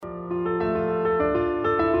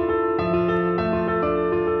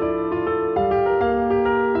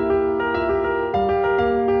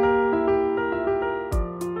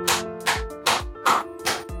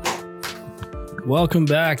Welcome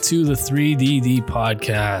back to the 3DD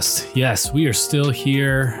podcast. Yes, we are still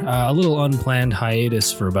here. A little unplanned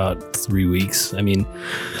hiatus for about 3 weeks. I mean,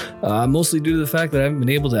 mostly due to the fact that I haven't been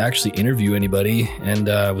able to actually interview anybody, and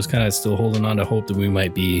I was kind of still holding on to hope that we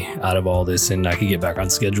might be out of all this and I could get back on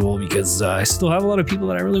schedule because I still have a lot of people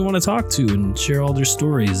that I really want to talk to and share all their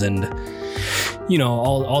stories. And, you know,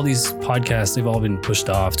 all these podcasts, they've all been pushed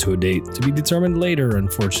off to a date to be determined later,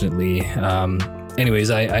 unfortunately.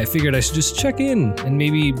 Anyways, I figured I should just check in and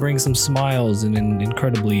maybe bring some smiles in an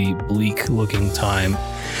incredibly bleak looking time.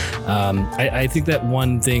 I think that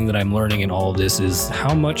one thing that I'm learning in all of this is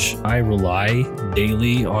how much I rely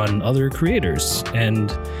daily on other creators.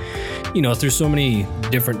 And, you know, there's so many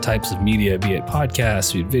different types of media, be it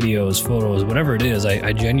podcasts, be it videos, photos, whatever it is,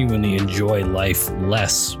 I genuinely enjoy life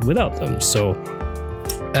less without them. So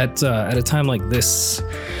at a time like this,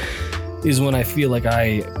 is when I feel like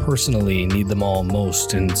I personally need them all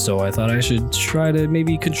most. And so I thought I should try to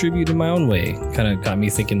maybe contribute in my own way. Kind of got me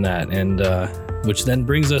thinking that. And which then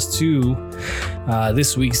brings us to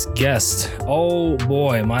this week's guest. Oh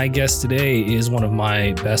boy, my guest today is one of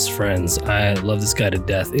my best friends. I love this guy to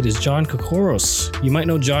death. It is John Kokoros. You might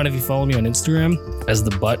know John if you follow me on Instagram as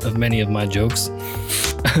the butt of many of my jokes.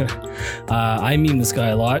 I meme this guy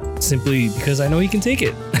a lot simply because I know he can take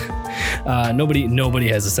it. Nobody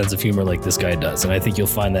has a sense of humor like this guy does, and I think you'll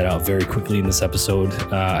find that out very quickly in this episode.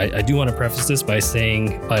 I do want to preface this by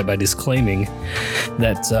disclaiming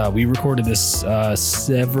that we recorded this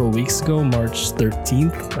several weeks ago. March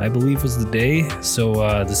 13th, I believe, was the day. So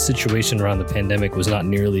the situation around the pandemic was not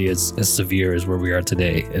nearly as severe as where we are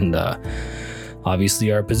today, and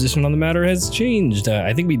obviously, our position on the matter has changed.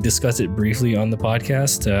 I think we discussed it briefly on the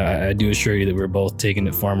podcast. I do assure you that we're both taking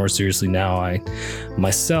it far more seriously now. I,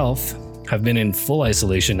 myself, have been in full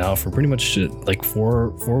isolation now for pretty much like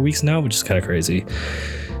four weeks now, which is kind of crazy.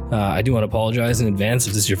 I do want to apologize in advance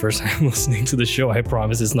if this is your first time listening to the show. I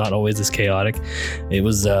promise it's not always this chaotic. It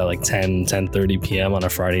was like 10:30 p.m. on a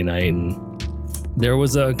Friday night, and there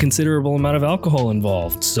was a considerable amount of alcohol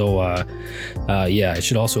involved. So, yeah, I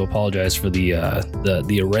should also apologize for the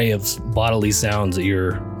array of bodily sounds that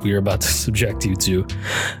we're about to subject you to.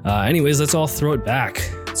 Anyways, let's all throw it back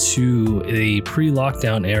to the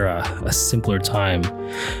pre-lockdown era, a simpler time,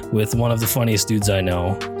 with one of the funniest dudes I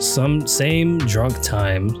know. Same drunk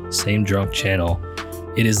time, same drunk channel.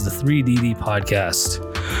 It is the 3DD podcast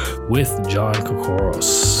with John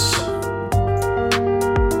Kokoros.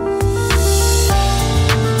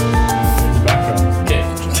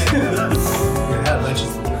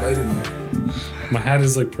 My hat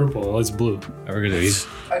is like purple. It's blue. We're gonna you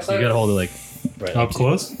gotta hold it like right up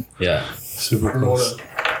close. Yeah, super close.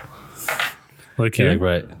 Like here,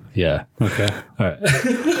 right? Yeah. Okay. All right.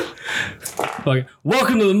 Okay.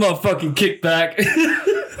 Welcome to the motherfucking kickback.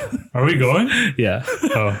 Are we going? Yeah.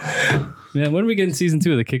 Oh man, when are we getting season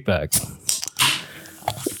 2 of the kickback?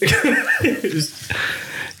 Just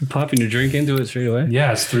popping your drink into it straight away.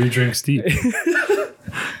 yeah, it's 3 drinks deep.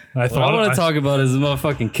 What I want to talk about is the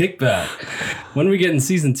motherfucking kickback. When are we getting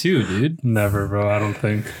season 2, dude? Never, bro. I don't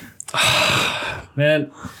think.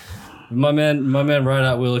 Man, my man, Ryan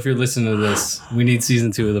Out Will, if you're listening to this, we need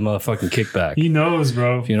season 2 of the motherfucking kickback. He knows,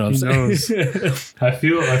 bro. You know what I'm saying? Knows. I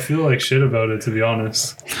feel like shit about it, to be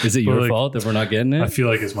honest. Is it your fault that we're not getting it? I feel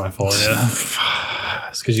like it's my fault. Yeah.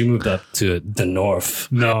 It's because you moved up to the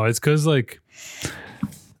north. No, it's because like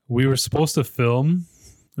we were supposed to film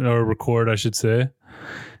or record, I should say.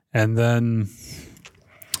 And then,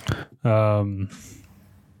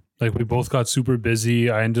 like we both got super busy.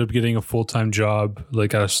 I ended up getting a full-time job,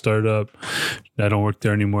 like at a startup. I don't work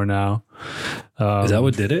there anymore now. Is that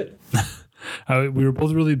what did it? We were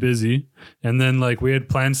both really busy. And then like we had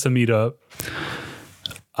plans to meet up.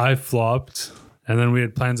 I flopped. And then we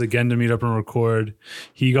had plans again to meet up and record.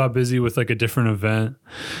 He got busy with like a different event.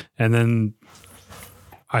 And then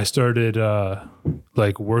I started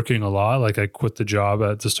like working a lot. Like I quit the job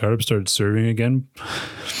at the startup, started serving again.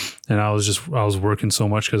 And I was working so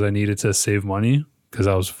much because I needed to save money because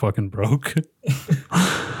I was fucking broke.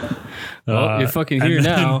 Well, you're fucking here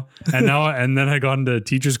now. And then I got into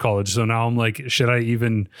teachers college. So now I'm like, should we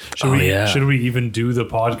even do the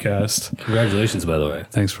podcast? Congratulations, by the way.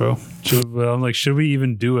 Thanks, bro. But I'm like, should we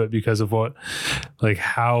even do it because of what, like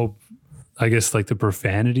how, I guess like the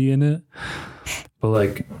profanity in it. But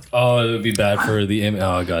like, it would be bad for the image.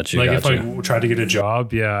 Oh, I got you. Like if I tried to get a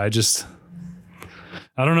job, yeah,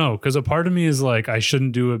 I don't know. Because a part of me is like, I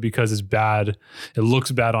shouldn't do it because it's bad. It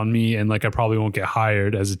looks bad on me. And like, I probably won't get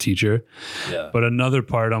hired as a teacher. Yeah. But another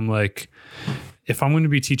part, I'm like, if I'm going to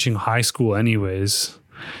be teaching high school anyways,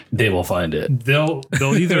 they will find it. They'll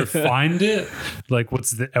either find it, like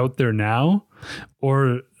what's out there now,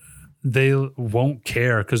 or they won't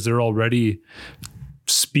care because they're already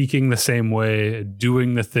speaking the same way,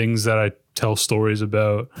 doing the things that I tell stories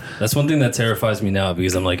about. That's one thing that terrifies me now,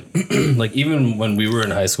 because I'm like, like even when we were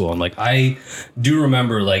in high school, I'm like, I do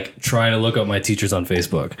remember like trying to look up my teachers on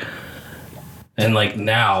Facebook. And like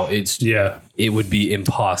now it would be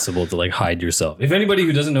impossible to like hide yourself. If anybody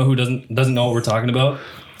who doesn't know what we're talking about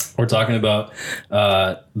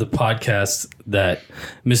the podcast that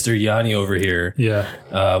Mr. Yanni over here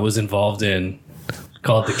was involved in,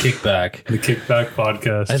 called The Kickback. The Kickback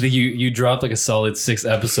podcast. I think you dropped like a solid 6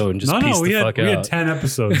 episode and just pieced the fuck out. We had 10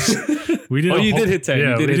 episodes. We did. You did hit 10.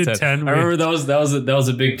 Yeah, you did hit 10. I remember that was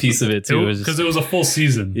a big piece of it too. Because it was a full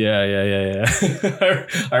season. Yeah.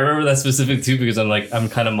 I remember that specific too, because I'm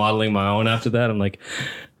kind of modeling my own after that. I'm like,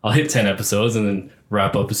 I'll hit 10 episodes and then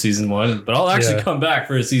wrap up a season 1, but I'll actually come back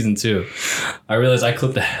for a season 2. I realized I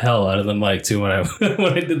clipped the hell out of the mic too when I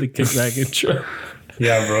did the Kickback intro.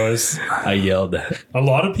 Yeah, bro. I yelled. A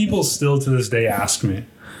lot of people still to this day ask me.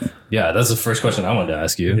 Yeah, that's the first question I wanted to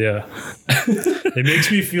ask you. Yeah. It makes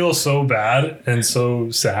me feel so bad and so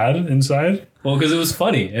sad inside. Well, because it was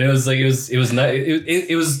funny, and it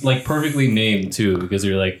was like perfectly named too, because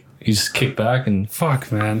you're like, you just kick back and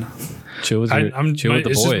fuck, man. Chill with the boys.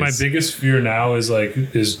 Just my biggest fear now is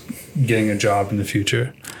getting a job in the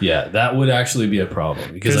future. Yeah, that would actually be a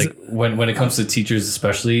problem, because like when it comes to teachers,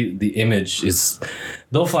 especially, the image is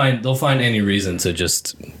they'll find any reason to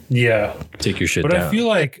just take your shit down. But I feel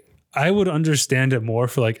like I would understand it more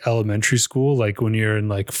for like elementary school, like when you're in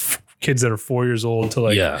like kids that are 4 years old to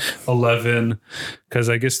like 11, because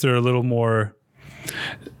I guess they're a little more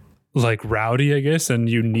like rowdy, I guess, and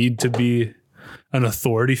you need to be an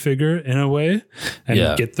authority figure in a way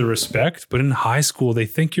and get the respect. But in high school, they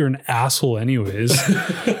think you're an asshole anyways.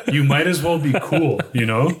 You might as well be cool, you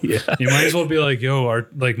know? Yeah. You might as well be like, yo,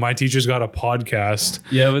 my teacher's got a podcast.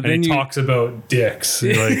 Yeah, but then he talks about dicks.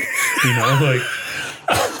 Like, you know, like,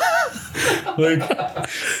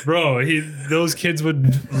 bro, those kids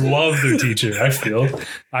would love their teacher, I feel.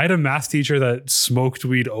 I had a math teacher that smoked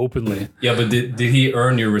weed openly. Yeah, but did he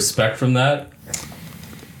earn your respect from that?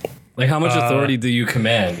 Like, how much authority do you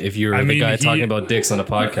command if you're the guy talking about dicks on a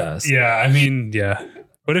podcast? Yeah, I mean, yeah.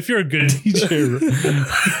 But if you're a good teacher...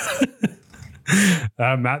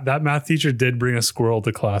 that math teacher did bring a squirrel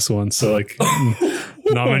to class once, so like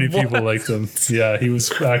not many people liked him. Yeah, he was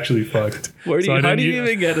actually fucked. How do you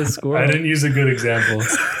even get a squirrel? I didn't use a good example.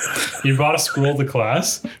 He brought a squirrel to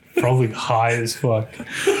class, probably high as fuck,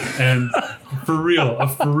 and for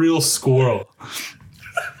real squirrel.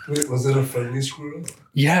 Wait, was it a friendly squirrel?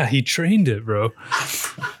 Yeah, he trained it, bro.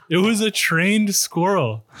 It was a trained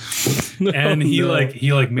squirrel. And he made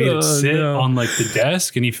it sit on like the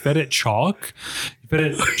desk, and he fed it chalk.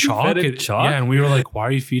 Yeah, and we were like, why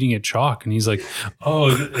are you feeding it chalk? And he's like, oh,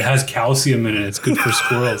 it has calcium in it. It's good for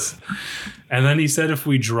squirrels. And then he said if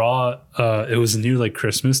we draw, it was near like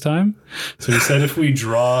Christmas time. So he said if we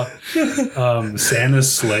draw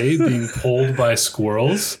Santa's sleigh being pulled by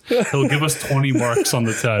squirrels, he'll give us 20 marks on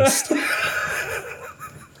the test.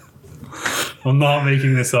 I'm not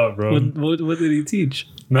making this up, bro. What did he teach?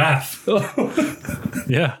 Math.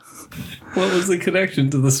 Yeah. What was the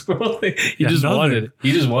connection to the squirrel thing? He just wanted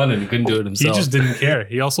and couldn't do it himself. He just didn't care.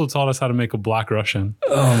 He also taught us how to make a Black Russian.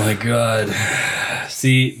 Oh my God.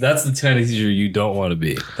 See, that's the kind of teacher you don't want to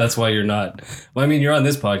be. That's why you're not. Well, I mean, you're on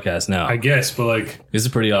this podcast now, I guess, but like, this is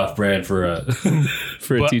pretty off-brand for a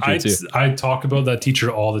teacher too. I talk about that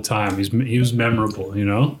teacher all the time. He was memorable, you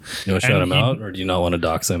know. You want to shout him out, or do you not want to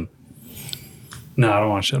dox him? No, I don't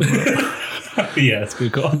want to shout him out. Yeah, it's a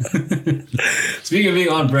good call. Speaking of being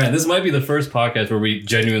on brand, this might be the first podcast where we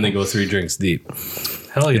genuinely go 3 drinks deep.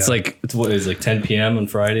 Hell yeah! It's what is like 10 p.m. on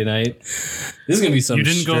Friday night. This is gonna be some. You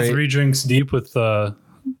didn't go 3 drinks deep with the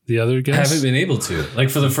other guys. I haven't been able to. Like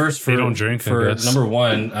for the first, they don't drink for number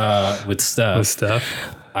 1 with Steph.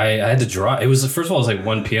 I had to drive. It was first of all, it was like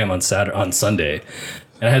 1 p.m. on Sunday,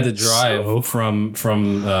 and I had to drive from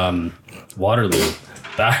Waterloo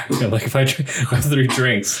back. Like if I have 3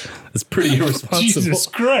 drinks, it's pretty irresponsible. Jesus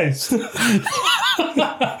Christ! Oh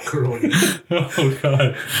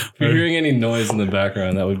God! If you're hearing any noise in the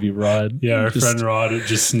background, that would be Rod. Yeah, our friend Rod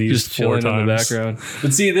just sneezed 4 times in the background.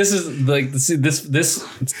 But see, this is like this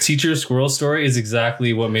teacher squirrel story is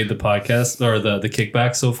exactly what made the podcast or the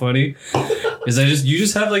kickback so funny. is you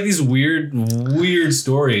just have like these weird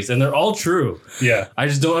stories, and they're all true. Yeah. I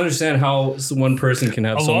just don't understand how one person can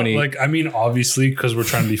have so many. Like, I mean, obviously, because we're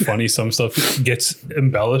trying to be funny, some stuff gets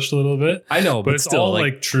embellished a little bit. I know, but it's still, all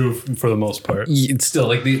like true for the most part. It's still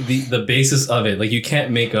like the basis of it. Like, you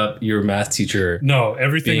can't make up your math teacher. No,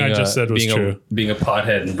 everything I just said was true. Being a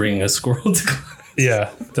pothead and bringing a squirrel to class.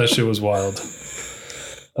 Yeah, that shit was wild.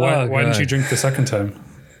 Why didn't you drink the second time?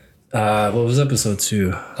 What was episode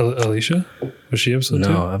 2? Alicia? Was she episode 2?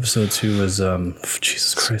 No, episode 2 was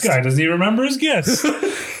Jesus Christ. This guy doesn't even remember his guess.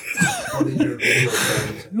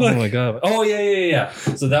 Oh my god. Oh yeah.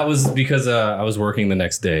 So that was because I was working the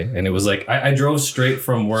next day, and it was like I drove straight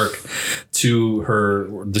from work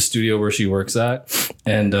to the studio where she works at,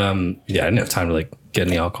 and I didn't have time to like get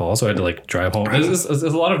any alcohol, so I had to like drive home. There's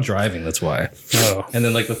a lot of driving, that's why. Oh. And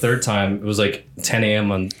then like the third time, it was like 10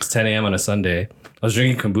 a.m. on a Sunday. I was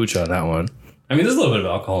drinking kombucha on that one. I mean, there's a little bit of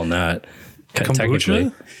alcohol in that.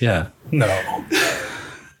 Kombucha? Yeah. No.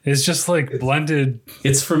 It's just like blended.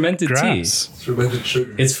 It's fermented grass. tea. It's fermented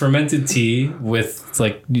sugar. It's fermented tea with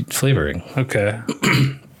like flavoring. Okay.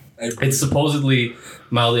 It's supposedly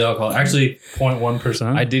mildly alcoholic. Actually,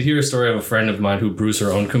 0.1%. I did hear a story of a friend of mine who brews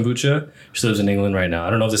her own kombucha. She lives in England right now.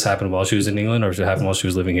 I don't know if this happened while she was in England or if it happened while she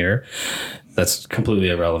was living here. That's completely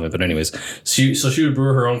irrelevant. But anyways, she would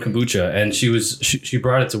brew her own kombucha, and she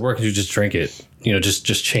brought it to work and she would just drink it. You know, just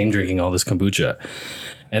chain drinking all this kombucha.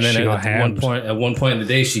 And then at one point in the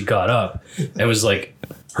day, she got up and was like,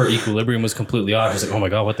 her equilibrium was completely off. She's like, oh my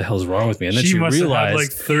God, what the hell is wrong with me? And then she must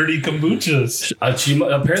realized have had like 30 kombuchas.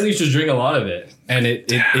 Apparently she was drinking a lot of it. And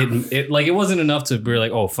it like, it wasn't enough to be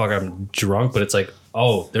like, oh fuck, I'm drunk. But it's like,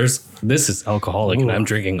 oh, this is alcoholic. Ooh. And I'm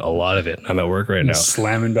drinking a lot of it. I'm at work right now.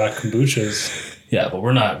 Slamming back kombuchas. Yeah, but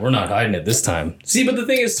we're not hiding it this time. See, but the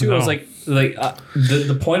thing is too, I was like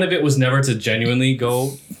the point of it was never to genuinely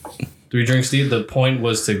go 3 drinks deep. The point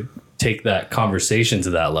was to take that conversation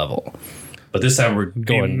to that level. But this time we're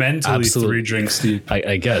going mentally 3 drinks deep.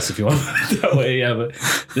 I guess if you want to put it that way, yeah. But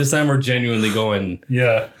this time we're genuinely going.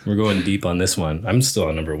 Yeah, we're going deep on this one. I'm still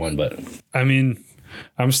on number 1, but I mean,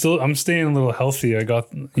 I'm staying a little healthy. Are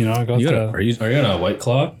you on a White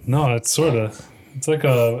Claw? No, it's sort of. It's like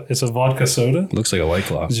it's a vodka soda. Looks like a White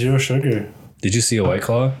Claw. 0 sugar. Did you see a White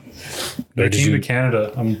Claw? They came to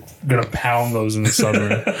Canada. I'm gonna pound those in the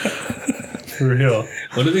summer. For real.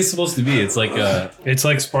 What are they supposed to be? It's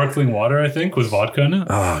like sparkling water, I think, with vodka in it.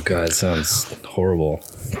 Oh god, it sounds horrible.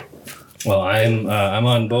 Well, I'm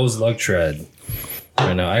on Bo's Lug Tread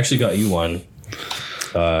right now. I actually got you one.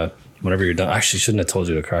 Whenever you're done, I actually shouldn't have told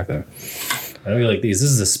you to crack that. I don't really like these.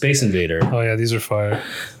 This is a Space Invader. Oh yeah, these are fire.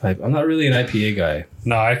 I'm not really an IPA guy.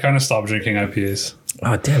 No, I kind of stopped drinking IPAs.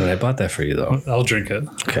 Oh damn it! I bought that for you though. I'll drink it.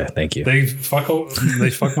 Okay, thank you. They fuck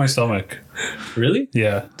my stomach. Really?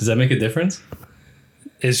 Yeah. Does that make a difference?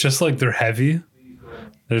 It's just like they're heavy.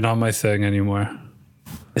 They're not my thing anymore.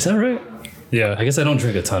 Is that right? Yeah. I guess I don't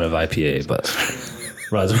drink a ton of IPA, but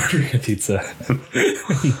Rod's ordering a pizza.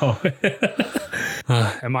 No.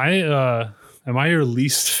 Am I your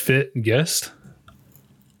least fit guest?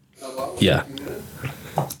 Yeah.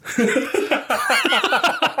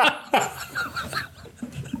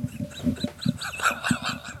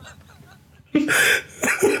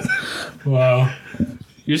 Wow.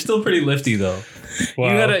 You're still pretty lifty though.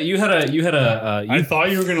 Wow. You had a I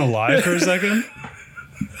thought you were gonna lie for a second.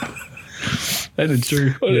 I didn't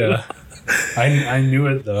sure. Yeah. I knew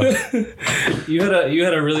it though. You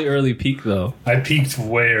had a really early peak though. I peaked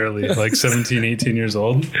way early, like 17, 18 years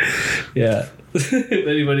old. Yeah. If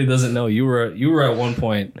anybody doesn't know, you were at one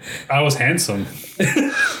point. I was handsome.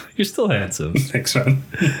 You're still handsome. Thanks, man.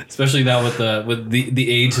 Especially now with the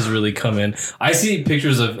age has really come in. I see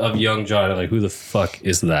pictures of young John. I'm like, who the fuck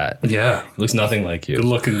is that? Yeah, he looks nothing like you. Good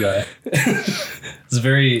looking guy. It's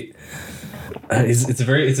very. It's a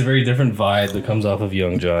very different vibe that comes off of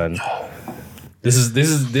young John. This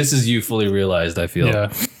is you fully realized. I feel.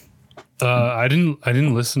 Yeah. I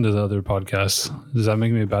didn't listen to the other podcasts. Does that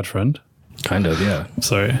make me a bad friend? Kind of, yeah.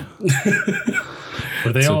 Sorry.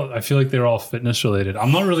 Were they all? I feel like they're all fitness related.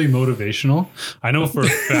 I'm not really motivational. I know for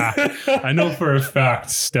a fact.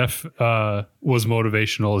 Steph was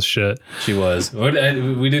motivational as shit. She was. We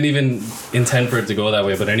didn't even intend for it to go that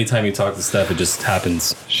way, but anytime you talk to Steph, it just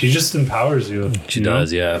happens. She just empowers you. She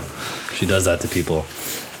does, yeah. She does that to people.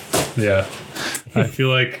 Yeah. I feel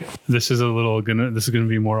like this is gonna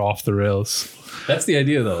be more off the rails. That's the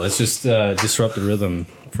idea, though. Let's just disrupt the rhythm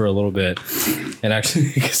for a little bit and actually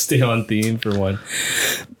stay on theme for one.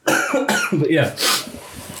 But yeah.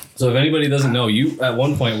 So if anybody doesn't know, you at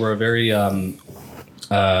one point were a very you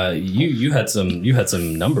had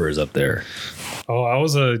some numbers up there. Oh, I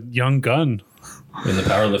was a young gun. in the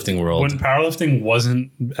powerlifting world. When powerlifting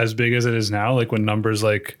wasn't as big as it is now, like when numbers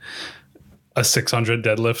like a 600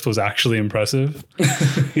 deadlift was actually impressive.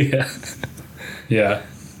 Yeah. Yeah.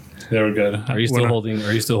 They were good. Are you still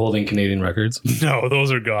holding Canadian records? No,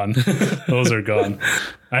 those are gone. Those are gone.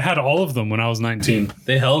 I had all of them when I was 19.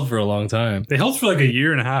 They held for a long time. They held for like a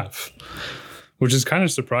year and a half, which is kind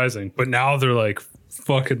of surprising. But now they're like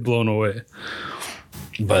fucking blown away.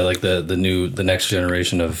 By like the next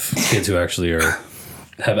generation of kids who actually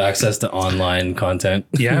have access to online content.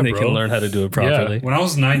 Yeah, and they bro. can learn how to do it properly. Yeah. When I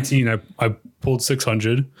was 19, I pulled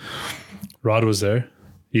 600. Rod was there.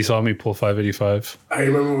 He saw me pull 585. I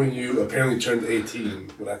remember when you apparently turned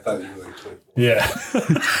 18, but I thought you were like 20. Yeah.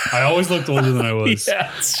 I always looked older than I was. Yeah,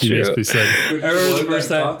 that's He true. basically said. I remember the first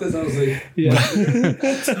time- This, I was like,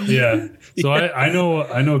 Yeah. So I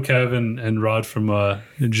know Kevin and Rod from a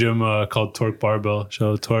gym called Torque Barbell.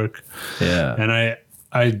 Shout out Torque. Yeah. And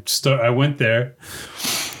I went there,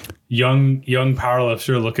 young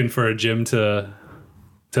powerlifter looking for a gym to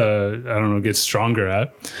I don't know, get stronger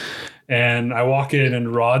at. And I walk in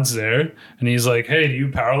and Rod's there and he's like, "Hey, do you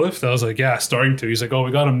powerlift?" I was like, "Yeah, starting to." He's like, "Oh,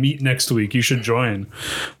 we got to meet next week. You should join."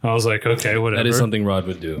 I was like, "Okay, whatever." That is something Rod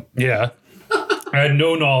would do. Yeah. I had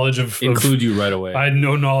no knowledge of Include you right away. I had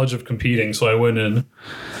no knowledge of competing, so I went in,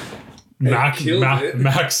 killed it.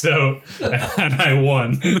 maxed out, and I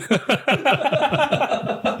won.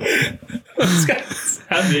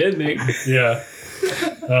 Happy ending. Yeah.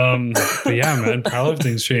 But yeah, man,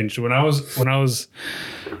 powerlifting's changed. When I was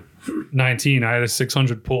 19, I had a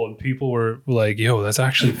 600 pull, and people were like, "Yo, that's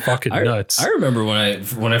actually fucking nuts." I remember when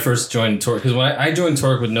I first joined Torque, because when I joined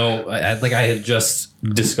Torque with I had just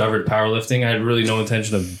discovered powerlifting. I had really no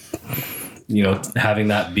intention of, having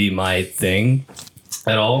that be my thing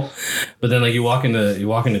at all. But then like you walk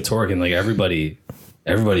into Torque and like everybody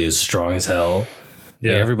is strong as hell.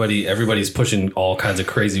 Yeah. Like, everybody's pushing all kinds of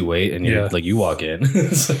crazy weight, and you're like, you walk in,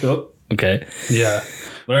 it's like, oh, okay. Yeah.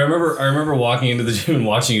 But I remember walking into the gym and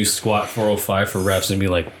watching you squat 405 for reps and be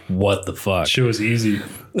like, what the fuck? Shit was easy.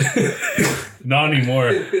 Not anymore.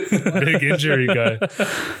 Big injury guy.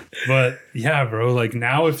 But yeah, bro, like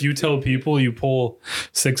now if you tell people you pull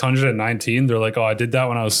 600 at 19, they're like, "Oh, I did that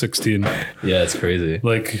when I was 16. Yeah, it's crazy.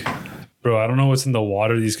 Like, bro, I don't know what's in the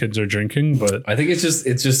water these kids are drinking, but I think it's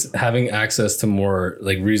just having access to more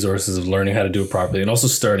like resources of learning how to do it properly, and also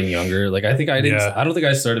starting younger. Like I don't think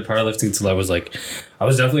I started powerlifting until I was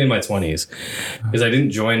definitely in my 20s, because I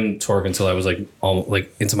didn't join Torque until I was like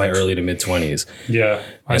into my early to mid 20s. yeah.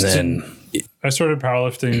 And I started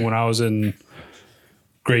powerlifting when I was in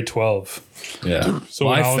grade 12. yeah. So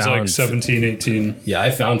when I was like 17, 18. Yeah,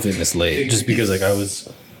 I found fitness late just because like I was.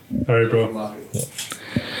 All right, bro.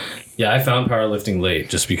 Yeah, I found powerlifting late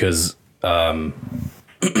just because I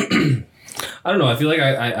don't know. I feel like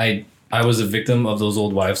I was a victim of those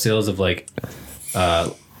old wives' tales of like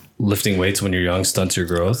lifting weights when you're young stunts your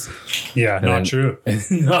growth. Yeah, not then- true.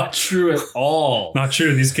 Not true at all. Not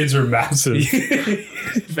true. These kids are massive.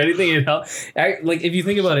 If anything, it helps. Like if you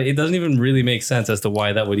think about it, it doesn't even really make sense as to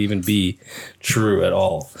why that would even be true at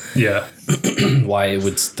all. Yeah. Why it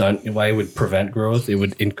would prevent growth. It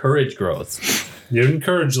would encourage growth. You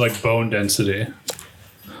encourage like bone density.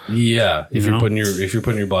 Yeah, if You you're know?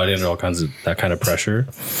 putting your body under all kinds of that kind of pressure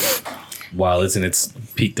while it's in its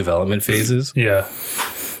peak development phases. Yeah.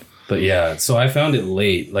 But yeah, so I found it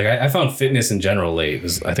late. Like I found fitness in general late.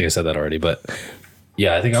 I think I said that already, but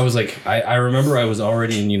yeah, I think I was like, I remember I was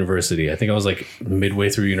already in university. I think I was like midway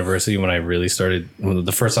through university when I really started.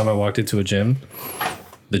 The first time I walked into a gym,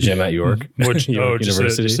 the gym at York, Which York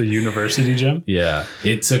just a university gym? Yeah,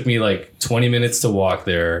 it took me like 20 minutes to walk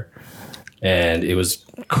there, and it was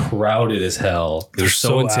crowded as hell. It was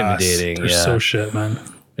so intimidating. They're so shit, man.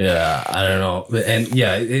 Yeah, I don't know. And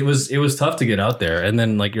yeah, it was tough to get out there. And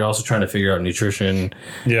then like you're also trying to figure out nutrition.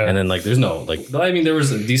 Yeah. And then like there's no like, I mean, there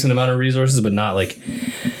was a decent amount of resources, but not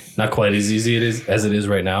quite as easy as it is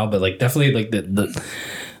right now. But like definitely like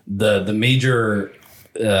the major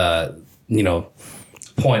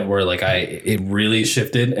point where like it really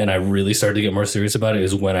shifted and I really started to get more serious about it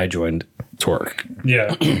is when I joined Torque.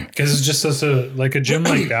 Yeah, because it's just such a gym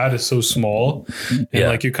like that is so small, and Yeah.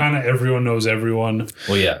 like you kind of everyone knows everyone.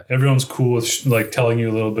 Well, yeah. Everyone's cool with like telling you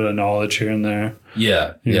a little bit of knowledge here and there.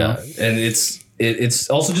 Yeah, know? and it's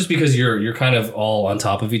also just because you're kind of all on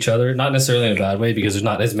top of each other, not necessarily in a bad way because there's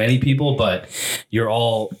not as many people, but you're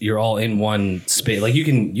all in one space. Like you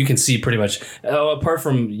can see pretty much apart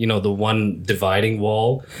from the one dividing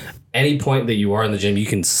wall, any point that you are in the gym, you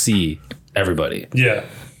can see everybody. Yeah,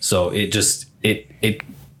 So it just it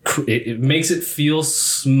makes it feel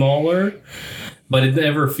smaller, but it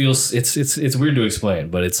never feels. It's weird to explain,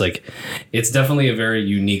 but it's like it's definitely a very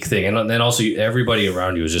unique thing. And then also everybody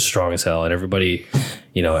around you is just strong as hell, and everybody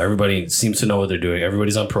seems to know what they're doing.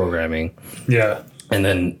 Everybody's on programming. Yeah. And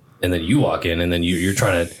then you walk in, and then you're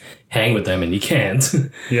trying to hang with them, and you can't.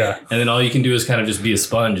 Yeah. And then all you can do is kind of just be a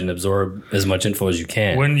sponge and absorb as much info as you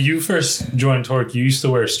can. When you first joined Torque, you used to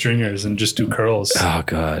wear stringers and just do curls. Oh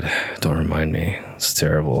God, don't remind me. It's a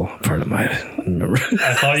terrible part of my memory.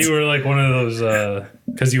 I thought you were like one of those,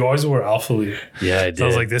 because you always wore Alpha Lead. Yeah, I did. So I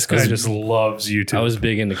was like, this guy just loves YouTube. I was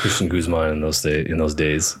big into Christian Guzman in those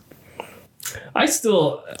days. I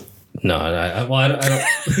still, no, I don't.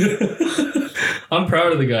 I'm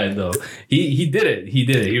proud of the guy though. He did it. He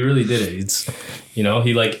did it. He really did it. It's,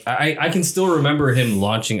 I can still remember him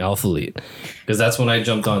launching Alpha Lead, because that's when I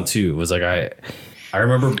jumped on too. It was like I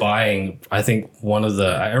remember buying, I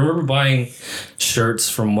remember buying shirts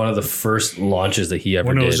from one of the first launches that he ever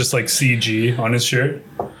did. When it was just like CG on his shirt?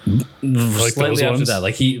 Like slightly after that.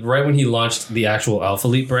 Like right when he launched the actual Alpha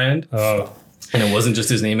Lead brand. Oh. And it wasn't just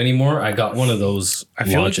his name anymore. I got one of those. I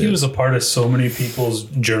feel launches. like he was a part of so many people's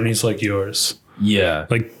journeys like yours. Yeah.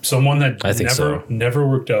 Like someone that never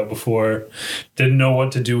worked out before, didn't know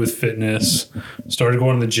what to do with fitness, started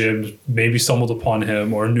going to the gym, maybe stumbled upon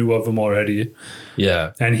him or knew of him already.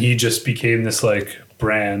 Yeah. And he just became this like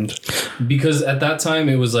brand. Because at that time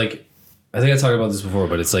it was like, I think I talked about this before,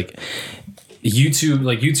 but it's like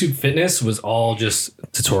YouTube fitness was all just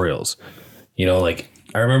tutorials. Like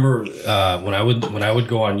I remember when I would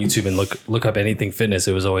go on YouTube and look up anything fitness,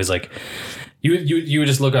 it was always like you would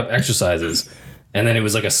just look up exercises, and then it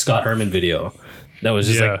was like a Scott Herman video that was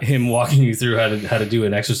just like him walking you through how to do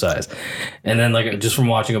an exercise. And then like just from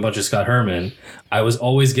watching a bunch of Scott Herman, I was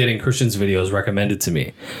always getting Christian's videos recommended to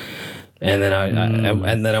me. And then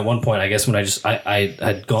and then at one point, I guess when I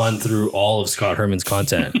had gone through all of Scott Herman's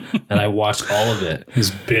content and I watched all of it.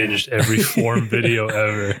 He's binged every form video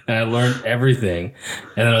ever. And I learned everything.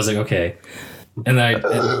 And then I was like, okay. And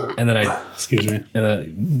then I excuse me.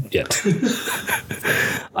 And then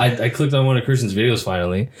I clicked on one of Christian's videos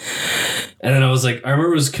finally. And then I was like, I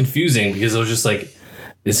remember it was confusing because I was just like,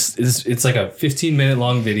 it's like a 15-minute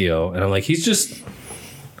long video, and I'm like, he's just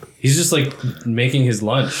like making his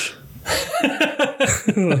lunch.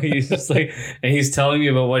 He's just like, and he's telling me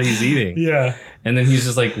about what he's eating. Yeah. And then he's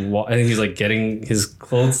just like, and then he's like getting his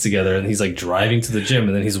clothes together, and he's like driving to the gym,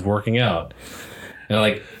 and then he's working out.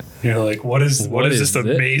 And you're like, what is this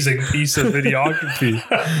amazing piece of videography?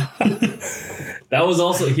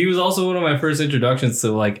 He was also one of my first introductions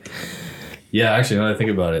to like, yeah, actually, now that I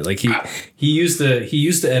think about it, like he used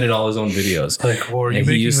to edit all his own videos. Like, were you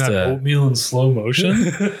making that oatmeal in slow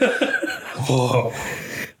motion? Whoa.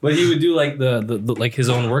 But he would do like the like his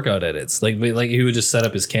own workout edits. Like he would just set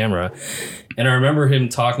up his camera. And I remember him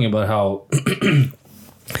talking about how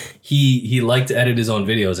he liked to edit his own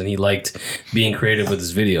videos, and he liked being creative with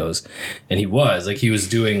his videos. And he was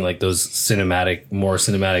doing like those more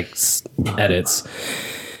cinematic edits,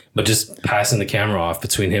 but just passing the camera off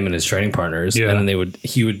between him and his training partners. Yeah. And then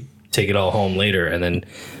he would take it all home later and then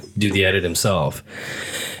do the edit himself.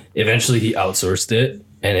 Eventually he outsourced it,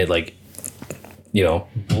 and it like,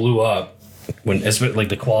 blew up when like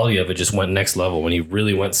the quality of it just went next level when he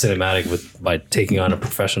really went cinematic by taking on a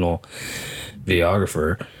professional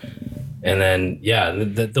videographer. And then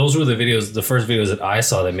those were the first videos that I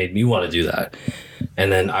saw that made me want to do that.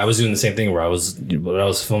 And then I was doing the same thing where I was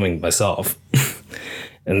filming myself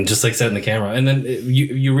and just like setting the camera. And then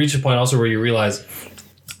you reach a point also where you realize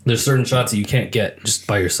there's certain shots that you can't get just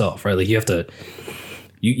by yourself, right? Like you have to,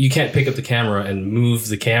 you can't pick up the camera and move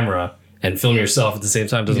the camera and film yourself at the same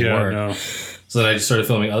time. It doesn't work. No. So then I just started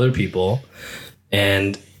filming other people,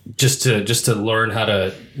 and just to learn how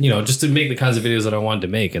to, just to make the kinds of videos that I wanted to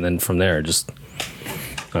make. And then from there, I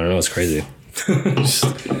don't know, it's crazy.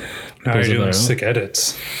 Now you're doing sick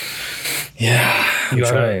edits. Yeah, you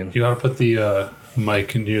gotta put the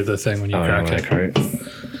mic near the thing when you crack it. Right?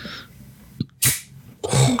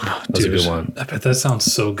 That's a good one. I bet that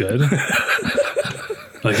sounds so good.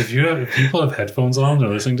 Like if people have headphones on, they're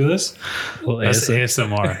listening to this. Well, that's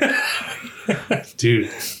ASMR.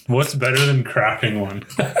 Dude, what's better than cracking one?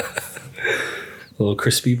 A little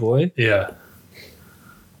crispy boy. Yeah.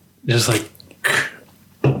 Just like,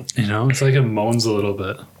 it's like it moans a little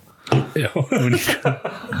bit.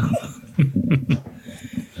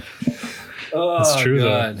 That's true,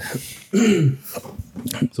 God. Though.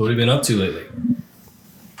 So what have you been up to lately?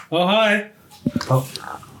 Oh, hi.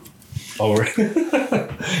 Oh,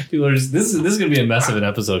 people are just, this is gonna be a mess of an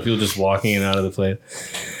episode. People just walking in and out of the plane.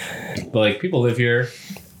 But like, people live here.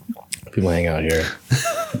 People hang out here.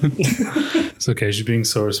 It's okay. She's being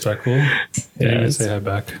so respectful. Didn't even say hi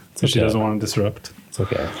back. So she okay. doesn't want to disrupt. It's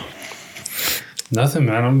okay. Nothing,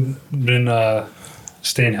 man. I've been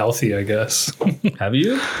staying healthy, I guess. Have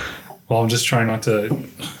you? Well, I'm just trying not to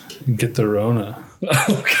get the Rona.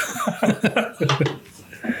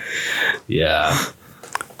 Yeah.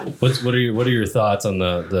 What are your thoughts on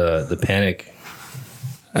the panic,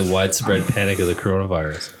 the widespread panic of the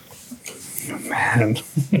coronavirus? Man,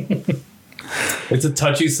 It's a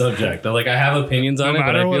touchy subject. Like, I have opinions on no it, but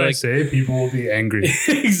I matter feel what like I say, people will be angry.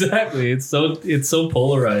 exactly. It's so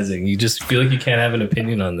polarizing. You just feel like you can't have an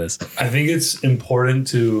opinion on this. I think it's important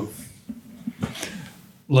to,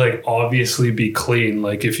 like, obviously be clean.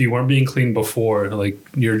 Like, if you weren't being clean before, like,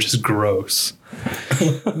 you're just gross.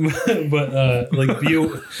 But like,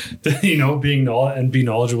 being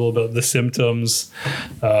knowledgeable about the symptoms.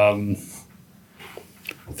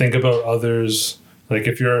 Think about others. Like,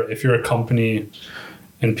 if you're a company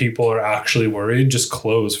and people are actually worried, just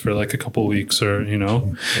close for like a couple of weeks, or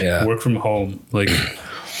work from home. Like,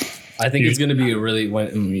 I think it's going to be a really,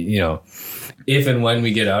 if and when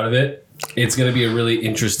we get out of it, it's going to be a really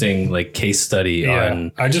interesting like case study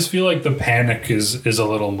on. I just feel like the panic is a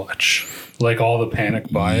little much. Like, all the panic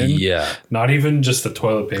buying. Yeah. Not even just the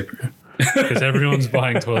toilet paper, because everyone's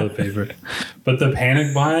buying toilet paper, but the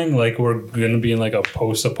panic buying, like, we're going to be in like a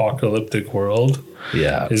post-apocalyptic world.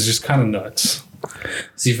 Yeah. Is just kind of nuts.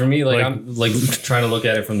 See, for me, like, I'm like trying to look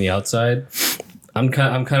at it from the outside. I'm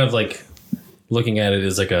kind of like looking at it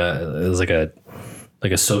as like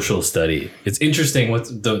a social study. It's interesting what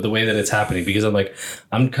the way that it's happening, because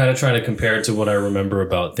I'm kind of trying to compare it to what I remember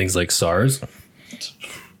about things like SARS,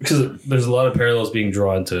 because there's a lot of parallels being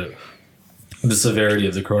drawn to the severity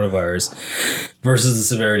of the coronavirus versus the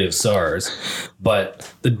severity of SARS.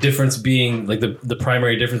 But the difference being, like, the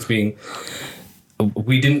primary difference being,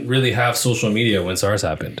 we didn't really have social media when SARS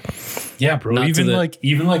happened. Yeah, bro. Not Even to the- like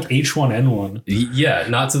H1N1. Yeah,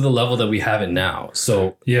 not to the level that we have it now.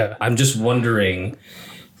 So Yeah. I'm just wondering,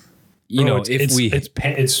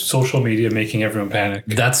 it's social media making everyone panic.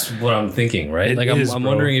 that's what I'm thinking, right? It Like, is, I'm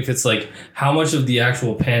bro. wondering if it's like how much of the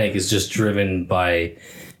actual panic is just driven by,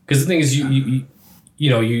 because the thing is,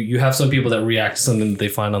 you have some people that react to something that they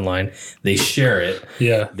find online, they share it.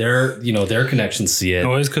 Yeah. Their connections see it.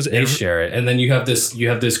 No, it's 'cause they share it, and then you have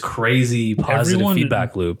this crazy positive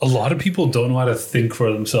feedback loop. A lot of people don't know how to think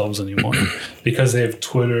for themselves anymore because they have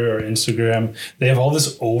Twitter or Instagram. They have all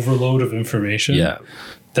this overload of information. Yeah.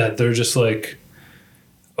 That they're just like,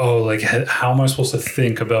 oh, like, how am I supposed to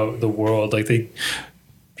think about the world? Like,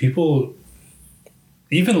 people,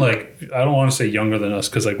 even like, I don't want to say younger than us,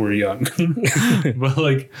 because like we're young, but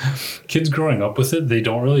like kids growing up with it, they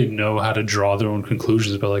don't really know how to draw their own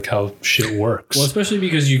conclusions about like how shit works. Well, especially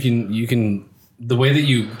because you can the way that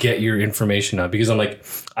you get your information now, because I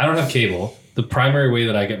don't have cable. The primary way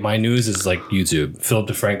that I get my news is like YouTube. Philip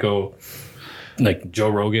DeFranco, like Joe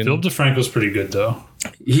Rogan. Philip DeFranco's pretty good though.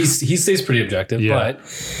 He stays pretty objective, Yeah.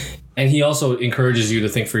 and he also encourages you to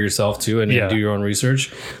think for yourself too and Yeah. do your own research,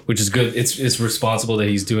 which is good. It's responsible that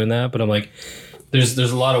he's doing that. But I'm like, there's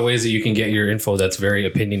a lot of ways that you can get your info that's very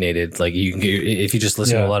opinionated. Like, you can get if you just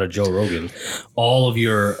listen to a lot of Joe Rogan, all of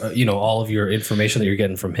your information that you're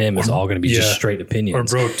getting from him is all going to be just straight Or opinions.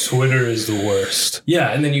 bro, Twitter is the worst. Yeah,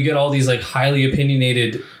 and then you get all these like highly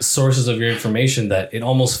opinionated sources of your information that it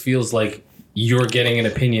almost feels like you're getting an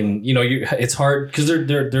opinion. It's hard because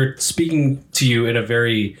they're speaking to you in a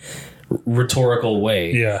very rhetorical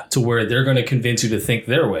way. Yeah. To where they're going to convince you to think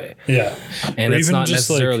their way. Yeah. And Or it's even not just,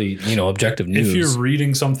 like, necessarily, objective news. If you're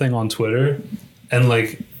reading something on Twitter and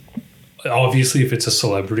like, obviously if it's a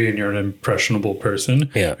celebrity and you're an impressionable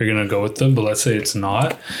person, Yeah. you're going to go with them. But let's say it's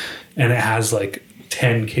not, and it has like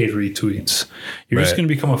 10K retweets. You're just Right. going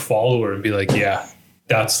to become a follower and be like, yeah,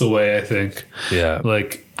 that's the way I think. Yeah.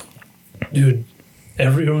 Like, dude,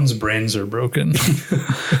 everyone's brains are broken.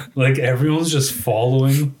 Like, everyone's just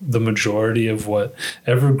following the majority of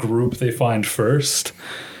whatever group they find first.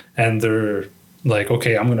 And they're like,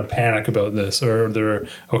 okay, I'm going to panic about this. Or they're,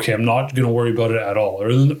 okay, I'm not going to worry about it at all.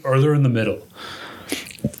 Or they're in the middle.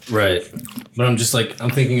 Right. But I'm just like,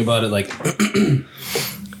 I'm thinking about it like,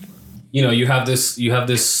 you have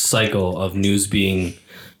this cycle of news being,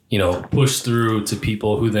 pushed through to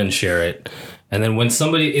people who then share it. And then when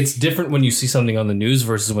it's different when you see something on the news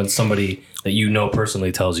versus when somebody that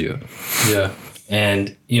personally tells you. Yeah.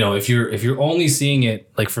 And, if you're only seeing it,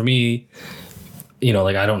 like for me,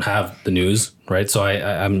 like I don't have the news, right? So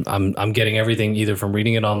I'm getting everything either from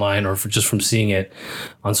reading it online or just from seeing it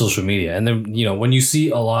on social media. And then, when you see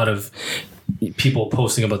a lot of people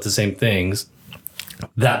posting about the same things,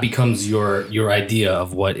 that becomes your idea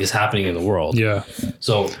of what is happening in the world. Yeah.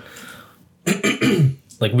 So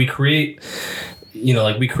like we create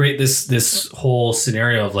this whole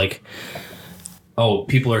scenario of like, oh,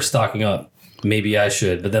 people are stocking up. Maybe I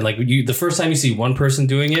should. But then like the first time you see one person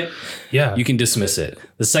doing it, Yeah. you can dismiss it.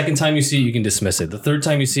 The second time you see it, you can dismiss it. The third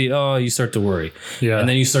time you see it, oh, you start to worry. Yeah. And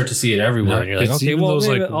then you start to see it everywhere. And you're like, It's okay, even well, those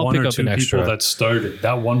maybe like I'll one pick or up two an extra. people that started.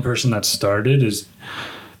 That one person that started is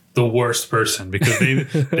the worst person because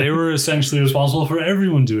they were essentially responsible for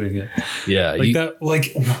everyone doing it. Yeah.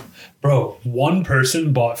 Bro, one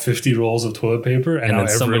person bought 50 rolls of toilet paper and now then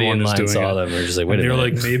somebody everyone in is line doing saw it. them and they're just like, wait And a they're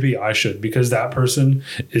minute. like, maybe I should, because that person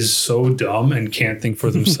is so dumb and can't think for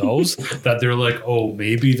themselves that they're like, oh,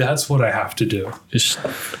 maybe that's what I have to do. Just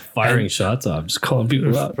firing shots off, just calling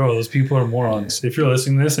people out. Bro, those people are morons. If you're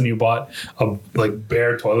listening to this and you bought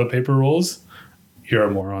bare toilet paper rolls, you're a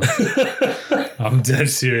moron. I'm dead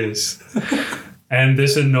serious. And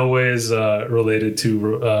this in no way is related to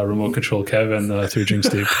Remote Control Kev and 3 Drinks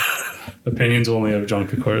Deep. Opinions only of John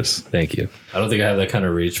Kokoris. Thank you. I don't think I have that kind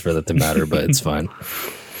of reach for that to matter, but it's fine.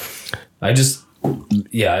 I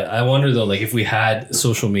wonder though, like if we had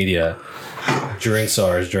social media during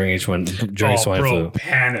SARS, during H1, during swine flu,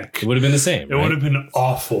 panic. it would have been the same. It would have been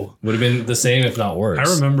awful. Would have been the same, if not worse. I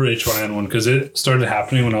remember H1N1 because it started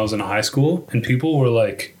happening when I was in high school, and people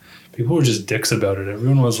were just dicks about it.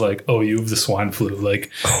 Everyone was like, "Oh, you have the swine flu,"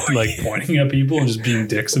 pointing at people and just being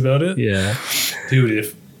dicks about it. Yeah. Dude,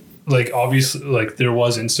 if obviously there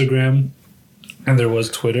was Instagram and there was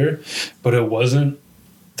Twitter, but there wasn't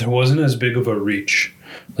as big of a reach.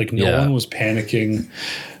 No one was panicking.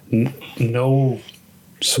 No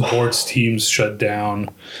sports teams shut down.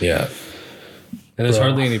 Yeah. And there's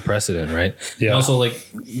hardly any precedent, right? Yeah. And also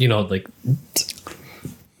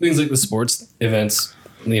things like the sports events,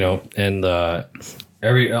 and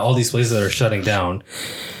all these places that are shutting down,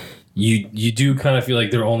 you do kind of feel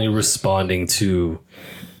like they're only responding to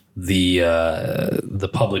the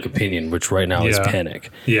public opinion, which right now is panic.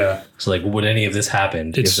 Yeah. So would any of this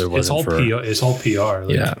happen if there wasn't it's all PR.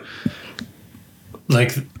 Yeah.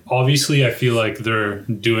 Obviously I feel like they're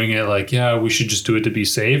doing it we should just do it to be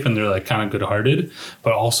safe, and they're kind of good-hearted,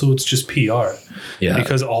 but also it's just PR. Yeah.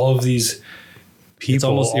 Because all of these people, it's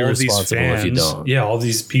almost all of these irresponsible fans, if you don't. Yeah, all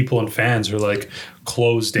these people and fans are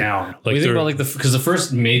closed down. We think about because the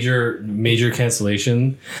first major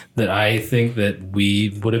cancellation that I think that we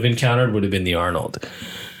would have encountered would have been the Arnold,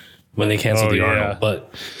 when they canceled the Arnold.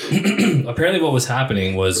 But apparently what was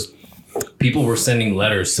happening was people were sending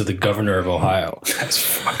letters to the governor of Ohio. That's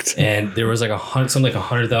fucked. And there was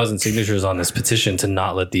 100,000 signatures on this petition to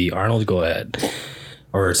not let the Arnold go ahead.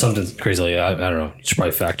 Or something crazy. I don't know. You should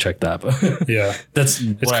probably fact check that. But yeah. That's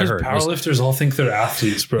it's what I because heard. powerlifters all think they're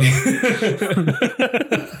athletes, bro.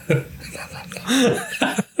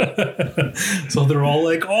 So they're all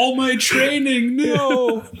like, all my training,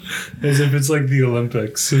 no. As if it's the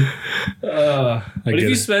Olympics. But if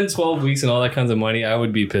you spend 12 weeks and all that kinds of money, I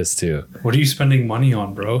would be pissed too. What are you spending money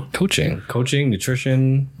on, bro? Coaching,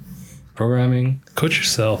 nutrition, programming. Coach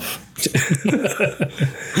yourself. You're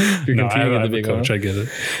competing I in the big coach. one. I get it.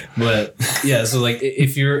 But yeah, so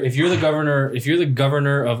if you're the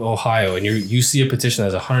governor of Ohio and you see a petition that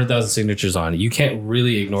has 100,000 signatures on it, you can't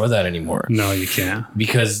really ignore that anymore. No, you can't.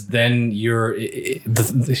 Because then here's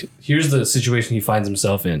the situation he finds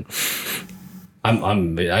himself in.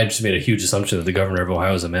 I just made a huge assumption that the governor of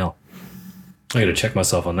Ohio is a male. I got to check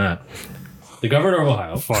myself on that. The governor of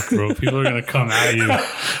Ohio. Fuck, bro. People are gonna come at you.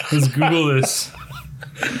 Let's Google this.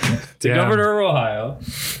 The governor of Ohio,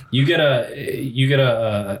 you get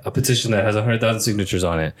a petition that has 100,000 signatures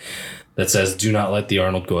on it that says do not let the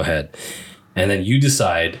Arnold go ahead, and then you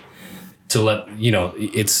decide to let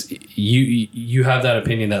it's you have that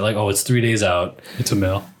opinion that it's 3 days out. It's a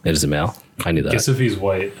male. It is a male. I knew that. Guess if he's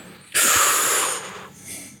white.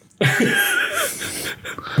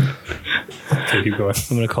 Okay, keep going.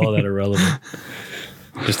 I'm gonna call that irrelevant,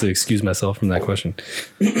 just to excuse myself from that question.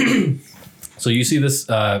 So you see this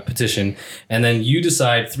petition, and then you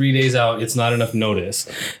decide 3 days out it's not enough notice,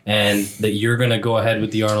 and that you're gonna go ahead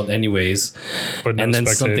with the Arnold anyways. But no and then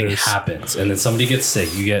something spectators. happens, and then somebody gets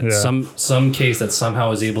sick. You get some case that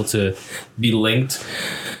somehow is able to be linked.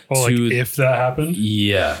 Well, if that happened,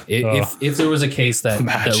 if there was a case that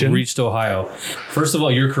reached Ohio, first of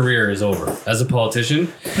all, your career is over as a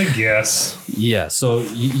politician. I guess. Yeah, so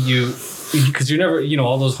you because you never,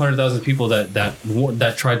 all those 100,000 people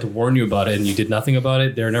that tried to warn you about it and you did nothing about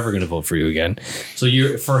it, they're never going to vote for you again. So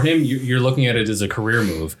you're looking at it as a career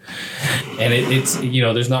move, and it's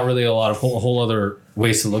there's not really a lot of whole other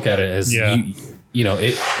ways to look at it as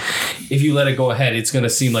if you let it go ahead, it's going to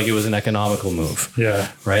seem like it was an economical move.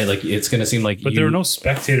 Yeah. Right? Like it's going to seem like But there were no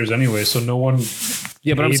spectators anyway, so no one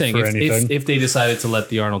Yeah, but I'm paid saying for anything. if they decided to let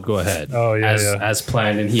the Arnold go ahead as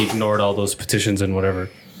planned and he ignored all those petitions and whatever.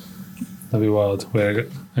 That'd be wild. Wait,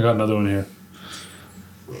 I got another one here.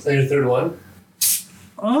 Is that your third one?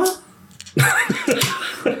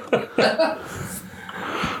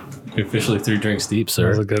 You're officially 3 drinks deep, That sir.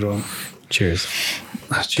 was a good one. Cheers.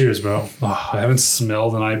 Cheers, bro. Oh, I haven't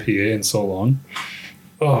smelled an IPA in so long.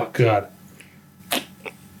 Oh, God.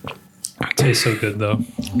 It tastes so good, though.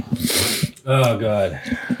 Oh, God.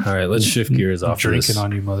 All right, let's shift gears off of Drinking this.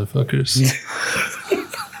 on you motherfuckers.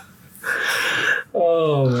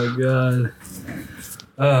 Oh, my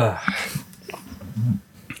God.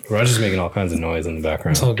 Roger's making all kinds of noise in the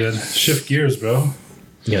background. It's all good. Shift gears, bro.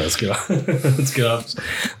 Yeah, let's get off.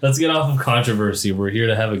 Let's get off of controversy. We're here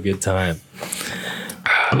to have a good time.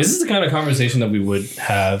 Is this the kind of conversation that we would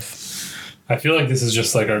have? I feel like this is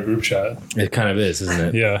just like our group chat. It kind of is, isn't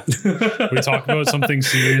it? Yeah. We talk about something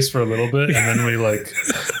serious for a little bit, and then we like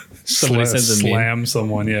Somebody sends a meme. slam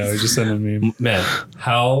someone. Yeah, we just send a meme. Man,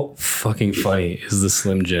 how fucking funny is the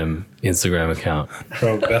Slim Jim Instagram account?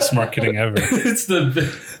 Bro, best marketing ever.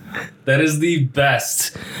 That is the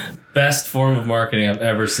best form of marketing I've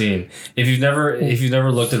ever seen. If you've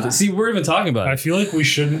never looked at this, see, we're even talking about I it. feel like we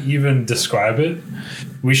shouldn't even describe it.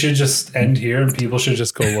 We should just end here and people should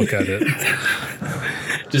just go look at it.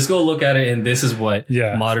 Just go look at it, and this is what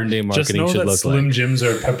modern day Just marketing know should that look Slim like. Jims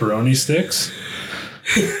are pepperoni sticks.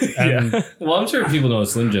 And Yeah. Well, I'm sure people know what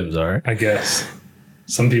Slim Jims are. I guess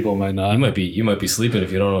some people might not. You might be sleeping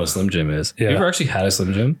if you don't know what a Slim Jim is. Yeah. You ever actually had a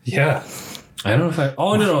Slim Jim? Yeah. I don't know if I.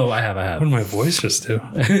 Oh no, I have. What did my voice just do?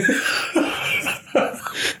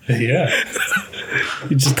 Yeah.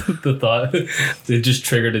 You just the thought it just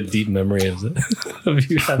triggered a deep memory of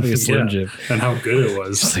you having a Slim Jim. And how good it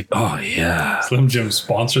was. It's like, oh yeah. Slim Jim,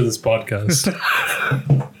 sponsor this podcast.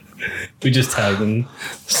 We just tagged them.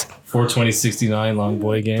 42069 Long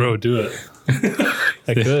Boy Gang. Bro, do it.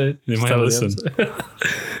 I could. They Just might tell the listen. episode.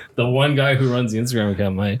 The one guy who runs the Instagram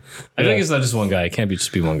account might. I think it's not just one guy. It can't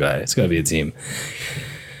just be one guy. It's got to be a team.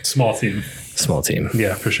 Small team. Small team.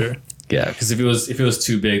 Yeah, for sure. Yeah, because if it was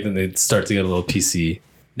too big, then they'd start to get a little PC.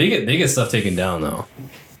 They get stuff taken down though.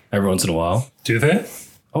 Every once in a while. Do they?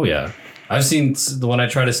 Oh yeah. I've seen the one I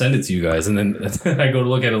try to send it to you guys, and then I go to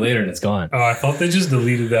look at it later, and it's gone. Oh, I thought they just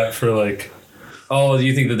deleted that for like. Oh, do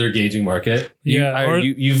you think that they're gauging market? Yeah,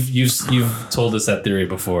 You've told us that theory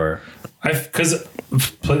before, Because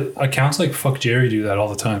accounts like Fuck Jerry do that all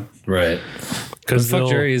the time. right? Because Fuck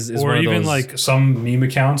Jerry is or one of even those- like some meme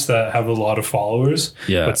accounts that have a lot of followers.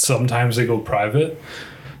 Yeah. But sometimes they go private.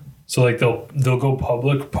 So like they'll go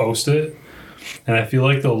public, post it, and I feel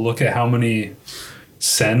like they'll look at how many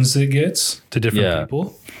sends it gets to different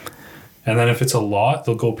people, and then if it's a lot,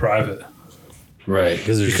 they'll go private. Right,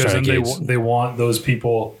 because Because then they want those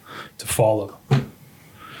people to follow.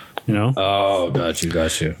 You know? Oh, got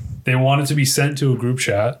you. They want it to be sent to a group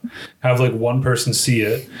chat, have like one person see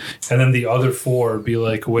it, and then the other 4 be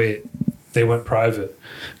like, wait, they went private.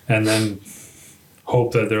 And then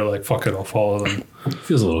hope that they're like, fuck it, I'll follow them.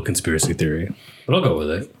 Feels a little conspiracy theory, but I'll go with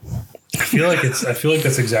it. I feel like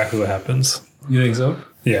that's exactly what happens. You think so?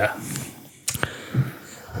 Yeah.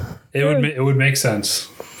 It would make sense.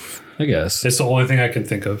 I guess It's the only thing I can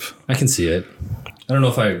think of. I can see it. I don't know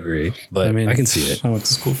if I agree, but I can see it. I went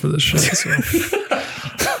to school for this shit. So.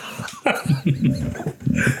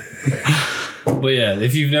 But yeah,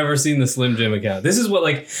 if you've never seen the Slim Jim account, this is what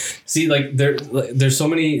there's so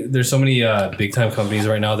many big time companies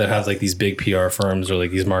right now that have like these big PR firms or like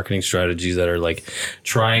these marketing strategies that are like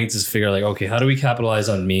trying to figure out like, okay, how do we capitalize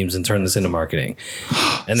on memes and turn this into marketing?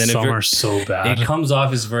 And then Some are so bad. it comes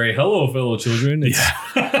off as very hello fellow children.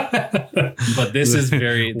 But this is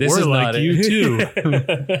very We're is like not you too.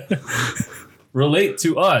 relate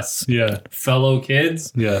to us, Yeah. fellow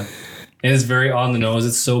kids. Yeah. And it's very on the nose.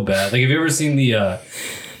 It's so bad. Like, have you ever seen the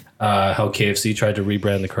how KFC tried to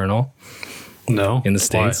rebrand the Colonel No. in the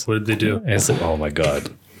States? Why? What did they do? And it's like, oh my god,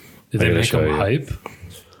 Did they gotta make show him you. hype?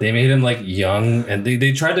 they made him like young, and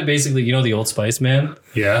they tried to basically, you know, the Old Spice man.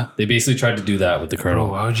 Yeah. They basically tried to do that with the Bro, Colonel.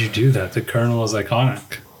 why would you do that? The Colonel is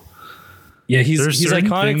iconic. Yeah, he's There's he's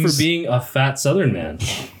certain iconic things- for being a fat Southern man.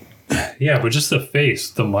 Yeah, but just the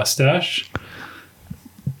face, the mustache.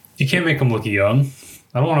 You can't make him look young.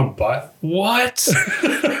 I don't want to buy. What?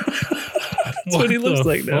 That's what he looks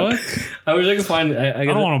like now. I wish I could find. I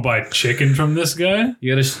don't want to buy chicken from this guy.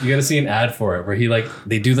 You gotta see an ad for it where he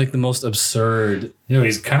they do like the most absurd. Yeah,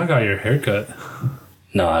 he's kind of got your haircut.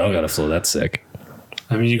 No, I don't got a flow. That's sick.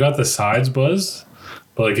 I mean, you got the sides buzz,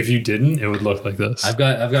 But like if you didn't, it would look like this. I've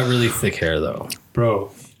got really thick hair though.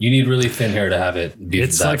 Bro, You need really thin hair to have it be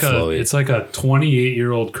it's that like flowy. it's like a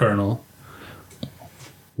 28-year-old colonel.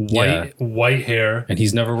 White hair, and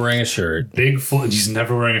he's never wearing a shirt. big full. He's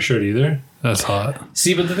never wearing a shirt either. That's hot.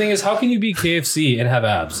 See, but the thing is, how can you be KFC and have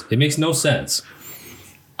abs? It makes no sense.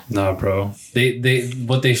 Nah, bro. They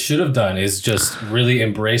what they should have done is just really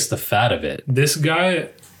embrace the fat of it. This guy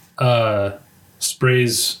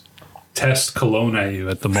sprays test cologne at you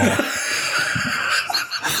at the mall.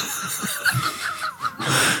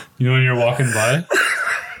 You know when you're walking by?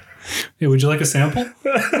 Hey, would you like a sample?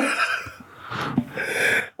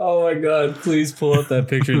 Oh my god, please pull up that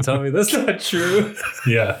picture and tell me that's not true.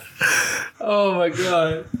 Yeah. Oh my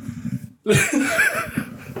god.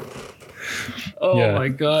 Oh Yeah. my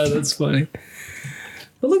god, that's funny.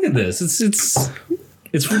 But look at this.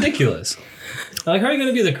 It's ridiculous. Like, how are you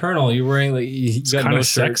gonna be the colonel? You're wearing like you got Kind no of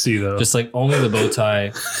shirt, sexy though. just like only the bow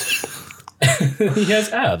tie. He has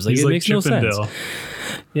abs. Like He's it like makes no sense. Chippendale.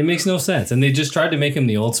 It makes no sense. And they just tried to make him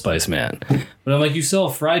the Old Spice man. But I'm like, you sell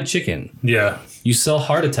fried chicken. Yeah. You sell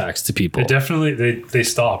heart attacks to people. It definitely they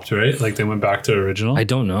stopped, right? Like they went back to original. I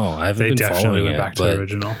don't know. I haven't They been definitely following went it, back to but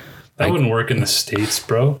original. That wouldn't work in the States,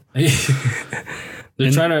 bro.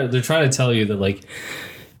 they're trying to tell you that like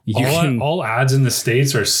All ads in the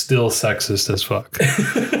States are still sexist as fuck.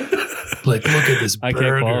 Like, look at this I can't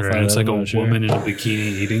burger. qualify And it's that, like I'm a not sure. woman in a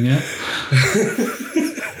bikini eating it.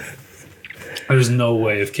 There's no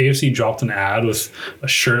way. If KFC dropped an ad with a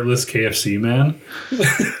shirtless KFC man,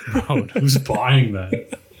 bro, who's buying that?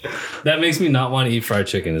 that makes me not want to eat fried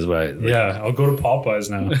chicken is why. Yeah, I'll go to Popeyes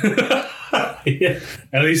now. Yeah.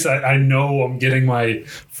 At least I know I'm getting my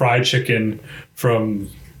fried chicken from.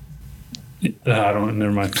 I don't.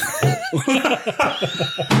 Never mind.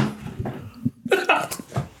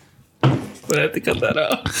 But I have to cut that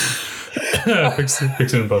out. fix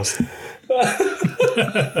it in post.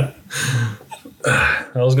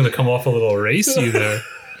 I was gonna come off a little racy there.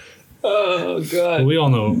 Oh But god. we all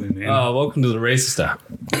know what we mean. Welcome to the racist hour.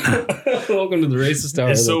 Welcome to the racist hour.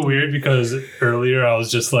 It's so weird because earlier I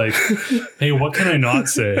was just like, hey, what can I not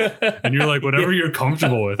say? And you're like, whatever you're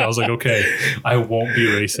comfortable with. I was like, okay, I won't be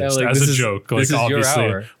racist Yeah, like, as this a is- joke. this Like is your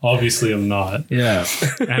hour. obviously I'm not. Yeah.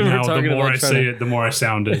 And We're now the talking more about I trying say to- it, the more I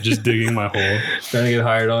sound it, just digging my hole. Trying to get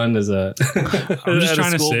hired on as a I'm just at a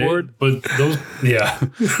trying to school say board. it, but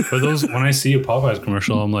those when I see a Popeyes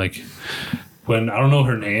commercial, I'm like, when I don't know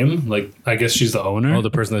her name, like I guess she's the owner. Oh,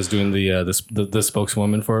 the person that's doing the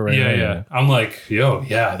spokeswoman for it right now. Yeah. I'm like, yo,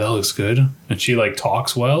 yeah, that looks good. And she like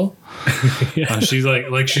talks well. And she's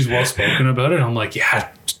like she's well spoken about it. I'm like,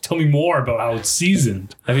 yeah, tell me more about how it's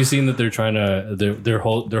seasoned. Have you seen that they're trying to they're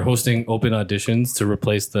hosting open auditions to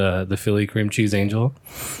replace the Philly cream cheese angel?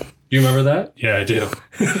 Do you remember that? Yeah, I do.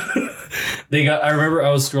 I remember I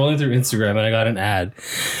was scrolling through Instagram and I got an ad,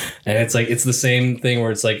 and it's the same thing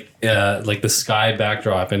where it's like the sky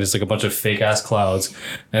backdrop and it's like a bunch of fake ass clouds,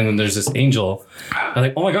 and then there's this angel. I'm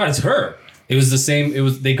like, oh my god, it's her. It was the same.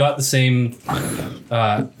 They got the same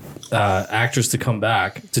actress to come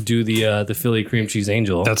back to do the Philly cream cheese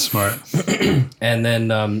angel. That's smart. And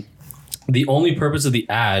then the only purpose of the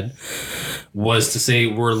ad was to say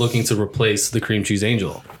we're looking to replace the cream cheese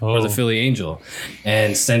angel or the Philly angel,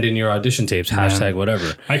 and send in your audition tapes, hashtag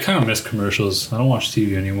whatever. I kind of miss commercials. I don't watch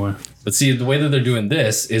TV anymore. But see, the way that they're doing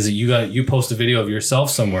this is that you post a video of yourself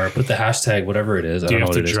somewhere, put the hashtag whatever it is. Do I you don't know have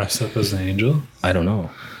what to it is. dress up as an angel? I don't know.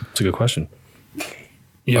 It's a good question.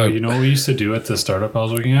 Yeah, you know what we used to do at the startup I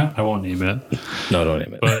was working at? I won't name it. No, don't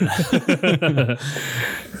name it.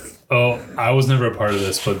 Oh, I was never a part of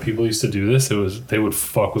this, but people used to do this. They would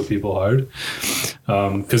fuck with people hard,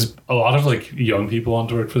 because a lot of like young people want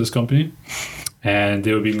to work for this company, and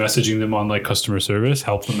they would be messaging them on like customer service,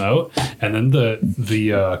 help them out, and then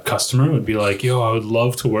the customer would be like, "Yo, I would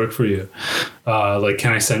love to work for you. Like,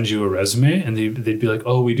 can I send you a resume?" And they'd be like,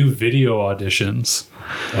 "Oh, we do video auditions."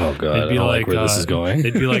 Oh god, It'd be I don't like like where this is going.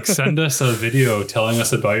 They'd be like, send us a video telling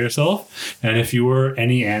us about yourself, and if you were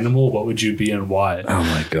any animal, what would you be and why? Oh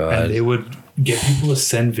my god. And they would get people to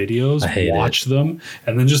send videos, hate watch them,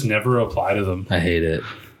 and then just never reply to them. I hate it.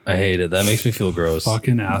 That makes me feel gross.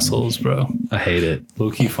 Fucking assholes, bro. I hate it.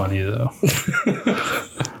 Low key funny though.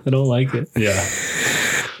 I don't like it. Yeah.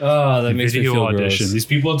 Oh, that makes me Video feel audition. gross. These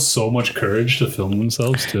people had so much courage to film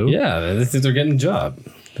themselves too. Yeah, they think they're getting a job.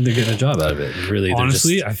 They're getting a job out of it. Really,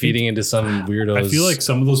 Honestly, they're I just think- feeding into some weirdos. I feel like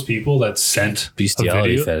some of those people that sent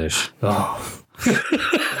bestiality a video, fetish. Oh,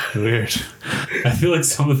 weird. I feel like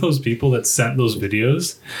some of those people that sent those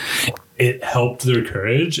videos, it helped their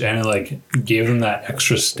courage and it like gave them that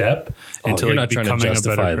extra step into you're like not trying to becoming a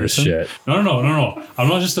justify better this person. shit. No. I'm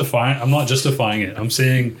not justifying it. I'm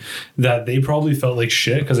saying that they probably felt like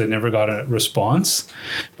shit because they never got a response,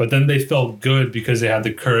 but then they felt good because they had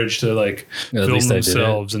the courage to like At film least I did it.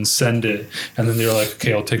 themselves and send it, and then they were like,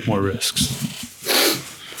 okay, I'll take more risks.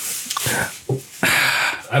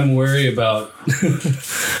 I'm worried about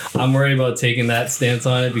taking that stance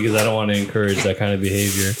on it because I don't want to encourage that kind of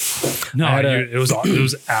behavior. No, I had it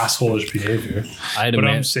was asshole-ish behavior. I had a But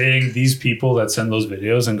man. I'm saying these people that send those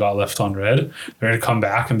videos and got left on red, they're gonna come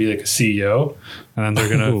back and be like a CEO, and then they're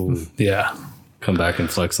gonna Ooh. Come back and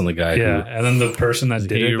flex on the guy. yeah, and then the person that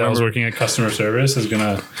did hey, it you that was remember- working at customer service is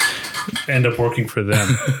gonna end up working for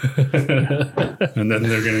them, and then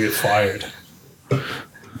they're gonna get fired.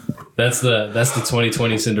 That's the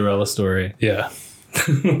 2020 Cinderella story. Yeah,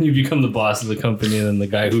 You become the boss of the company, and then the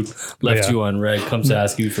guy who left Yeah. you on red comes to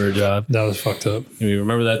ask you for a job. that was fucked up. And you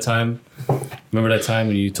remember that time? Remember that time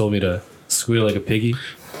when you told me to squeal like a piggy?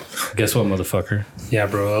 Guess what, motherfucker? Yeah,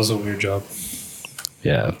 bro, that was a weird job.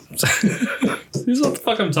 Yeah. This is what the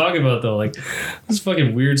fuck I'm talking about, though. Like, there's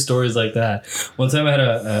fucking weird stories like that. One time I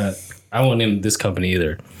had I won't name this company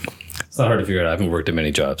either. It's not hard to figure out. I haven't worked at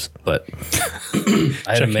many jobs, but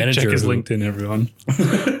I had a manager. Check his who- LinkedIn, everyone.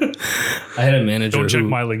 I had a manager. Don't check who-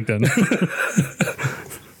 my LinkedIn.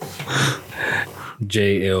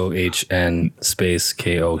 JOHN space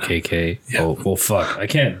KOKK. Oh, well, fuck. I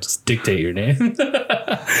can't just dictate your name.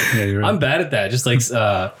 Yeah, you're right. I'm bad at that. Just like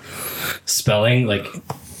spelling, like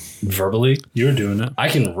verbally. You're doing it. I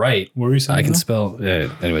can write. What were you saying? I can now? spell.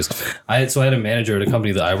 Yeah, anyways, I had a manager at a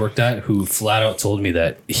company that I worked at who flat out told me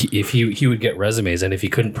that if he would get resumes and if he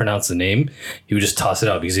couldn't pronounce the name, he would just toss it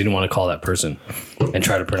out because he didn't want to call that person and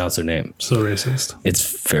try to pronounce their name. So racist.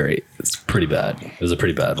 It's pretty bad. It was a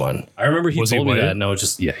pretty bad one. I remember he Was he told me white? that. No,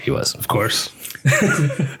 just yeah, he was. Of course.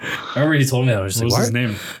 I remember he told me that. I was just What was like, his name?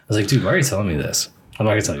 I was like, dude, why are you telling me this? I'm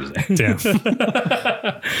not gonna tell you his name. Damn.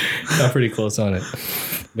 Got pretty close on it.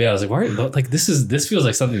 But yeah, I was like, why? But like, this feels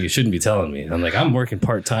like something you shouldn't be telling me. I'm like, I'm working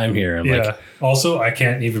part time here. I'm Yeah. like, Also, I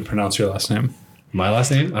can't even pronounce your last name. my last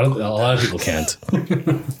name? A lot of people can't.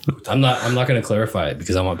 I'm not gonna clarify it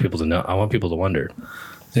because I want people to know. I want people to wonder.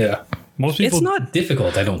 Yeah. Most people. It's not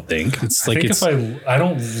difficult. I don't think. It's I like think it's. if I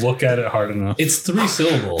don't look at it hard enough. It's 3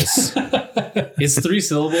 syllables. It's 3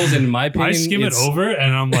 syllables. In my opinion, I skim it it's- over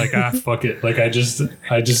and I'm like, fuck it. Like I just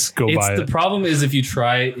go by The it. problem is if you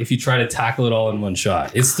try to tackle it all in one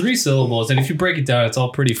shot. It's 3 syllables, and if you break it down, it's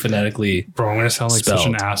all pretty phonetically. Bro, I'm gonna sound like such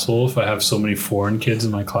an Spelled. asshole if I have so many foreign kids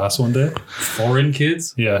in my class one day. Foreign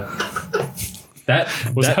kids. Yeah. That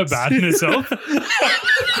Was that that's- bad in itself?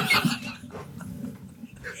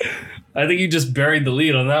 I think you just buried the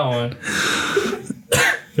lead on that one.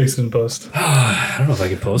 Fix it in post. I don't know if I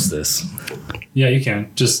can post this. Yeah, you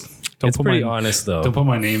can. Just don't It's put pretty my honest though. don't put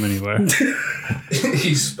my name anywhere.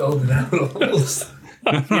 He spelled it out almost.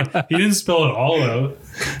 He didn't spell it all out.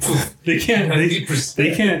 They can't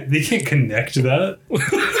 90%. they can't connect that.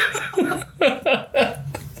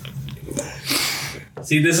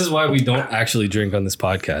 See, this is why we don't actually drink on this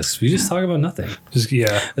podcast. We just talk about nothing. Just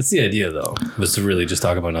yeah. That's the idea, though, was to really just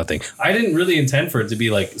talk about nothing. I didn't really intend for it to be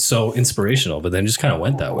like so inspirational, but then just kind of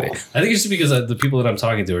went that way. I think it's just because the people that I'm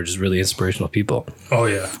talking to are just really inspirational people. Oh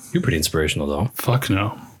yeah. You're pretty inspirational, though. Fuck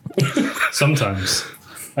no. Sometimes.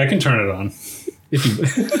 I can turn it on. If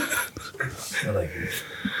you I like it.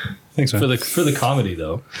 Thanks, man. For the comedy,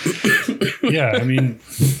 though. Yeah, I mean,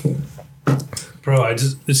 bro,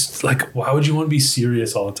 it's like, why would you want to be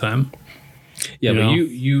serious all the time? Yeah, You but know?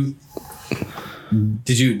 you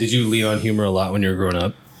did you lean on humor a lot when you were growing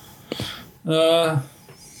up?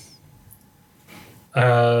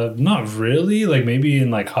 Not really. Like maybe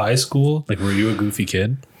in like high school. Like, were you a goofy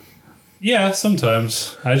kid? Yeah,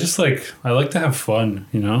 sometimes. I like to have fun,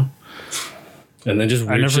 you know? And then just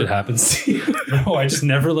weird never- shit happens to you. No, I just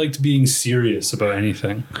never liked being serious about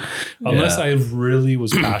anything. Unless Yeah. I really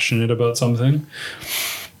was passionate about something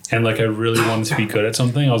and like I really wanted to be good at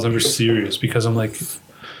something, I was never serious because I'm like,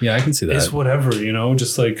 Yeah, I can see that. it's whatever, you know?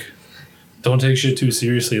 Just like, don't take shit too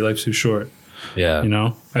seriously. Life's too short, Yeah. you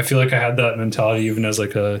know? I feel like I had that mentality even as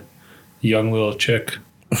like a young little chick,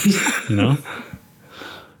 you know?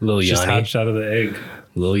 Lil Just Yanni. hatched out of the egg.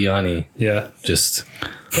 Lil Yanni. Yeah. Just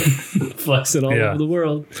flexing all Yeah. over the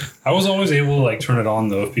world. I was always able to like turn it on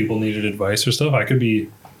though if people needed advice or stuff. I could be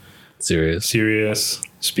Serious. serious,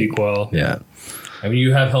 speak well. Yeah. I mean,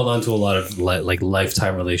 you have held on to a lot of like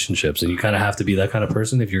lifetime relationships, and you kind of have to be that kind of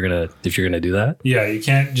person if you're gonna do that. Yeah, you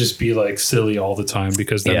can't just be like silly all the time,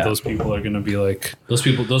 because then those people are gonna be like,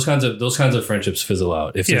 those kinds of friendships fizzle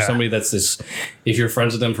out. If there's somebody that's if you're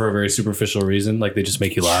friends with them for a very superficial reason, like they just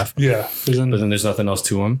make you laugh. Yeah, but then there's nothing else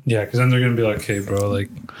to them. Yeah, because then they're gonna be like, hey, bro, like,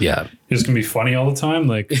 yeah, it's gonna be funny all the time.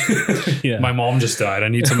 Like, yeah, my mom just died. I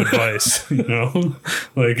need some advice. You know,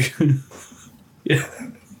 like, yeah.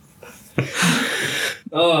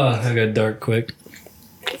 Oh, I got dark quick.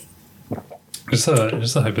 Just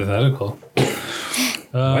a hypothetical.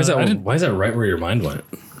 Why is that right where your mind went?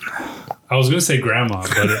 I was gonna say grandma,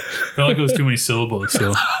 but it felt like it was too many syllables.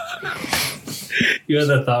 So you had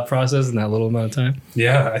that thought process in that little amount of time.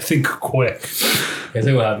 Yeah, I think quick. I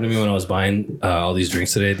think what happened to me when I was buying all these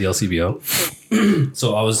drinks today at the LCBO.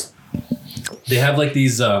 So they have like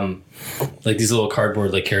these little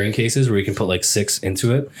cardboard like carrying cases where you can put like 6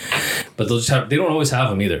 into it, but they don't always have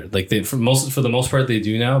them either. Like for the most part they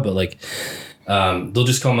do now, but like they'll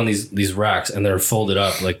just come on these racks and they're folded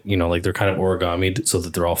up like, you know, like they're kind of origamied so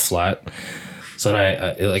that they're all flat. So then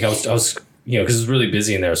I was you know, because it's really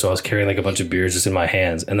busy in there, so I was carrying like a bunch of beers just in my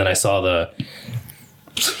hands, and then I saw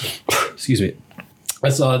excuse me. I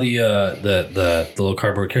saw the little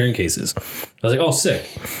cardboard carrying cases. I was like, oh, sick.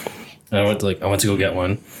 And I went to go get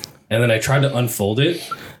one. And then I tried to unfold it.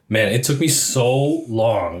 Man, it took me so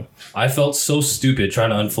long. I felt so stupid trying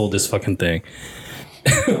to unfold this fucking thing.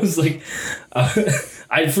 It was like,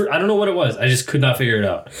 I don't know what it was. I just could not figure it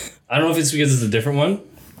out. I don't know if it's because it's a different one,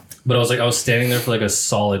 but I was standing there for like a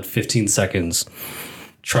solid 15 seconds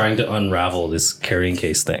trying to unravel this carrying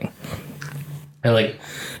case thing. And like,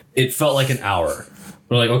 it felt like an hour.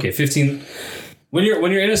 We're like, okay, 15. When you're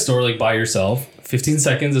in a store like by yourself, 15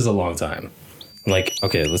 seconds is a long time. I'm like,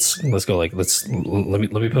 okay, let's go. Like, let me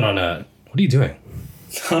put on a. What are you doing?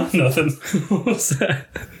 Nothing. What was that?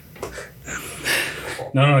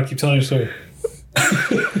 No, keep telling your story. I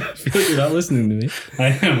feel like you're not listening to me. I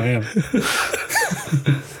am.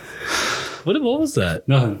 What was that?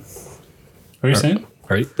 Nothing. What are you saying?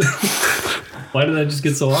 Right. Why did that just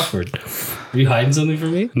get so awkward? Are you hiding something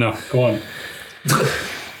from me? No, go on.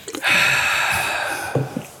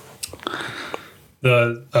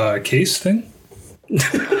 The case thing?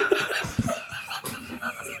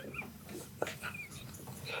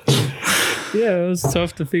 Yeah, it was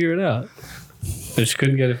tough to figure it out. I just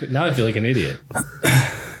couldn't get it. Now I feel like an idiot.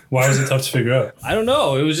 Why was it tough to figure out? I don't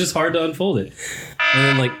know. It was just hard to unfold it. And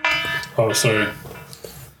then like... Oh, sorry.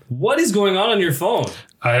 What is going on your phone?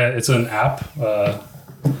 It's an app.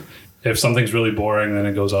 If something's really boring, then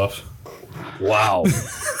it goes off. Wow.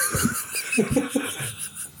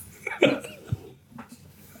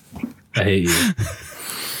 I hate you.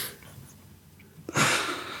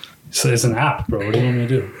 So it's an app, bro. What do you want me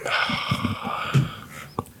to do?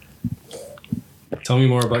 Tell me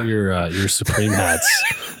more about your Supreme hats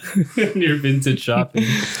and your vintage shopping.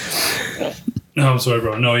 No, I'm sorry,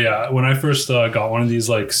 bro. No, yeah. When I first got one of these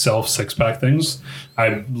like self 6-pack things,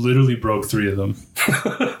 I literally broke 3 of them.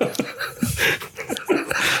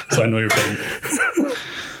 So I know your pain.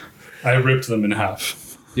 I ripped them in half.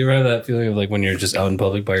 You ever have that feeling of like when you're just out in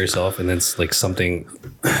public by yourself and then it's like something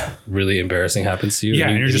really embarrassing happens to you? Yeah,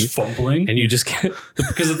 and you're just fumbling. And you just can't.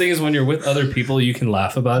 Because the thing is, when you're with other people, you can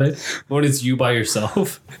laugh about it. But when it's you by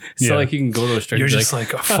yourself, it's not like you can go to a stranger. You're just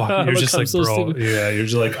like, oh, fuck. You're just like, so bro. Stupid. Yeah, you're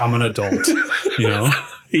just like, I'm an adult. You know?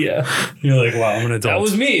 Yeah. You're like, wow, I'm an adult. That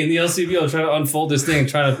was me in the LCBO trying to unfold this thing,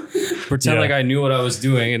 trying to pretend like I knew what I was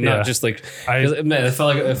doing and not just like. Man, it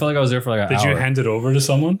felt like I was there for like an hour. Did you hand it over to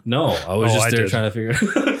someone? No, I was just there trying to figure it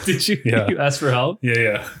out. Did you? Yeah. You ask for help?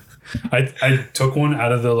 Yeah. I took one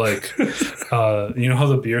out of the like, you know how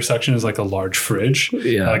the beer section is like a large fridge?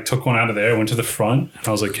 Yeah. I like took one out of there, went to the front, and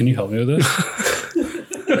I was like, can you help me with this?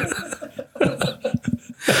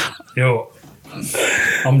 Yo,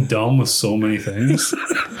 I'm dumb with so many things.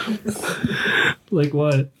 Like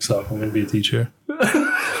what? So I'm gonna be a teacher.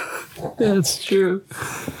 That's true.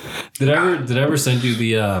 Did I ever send you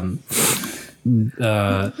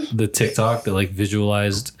the TikTok that like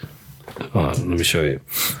visualized? Hold on, let me show you.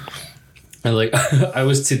 And like I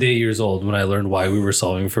was today years old when I learned why we were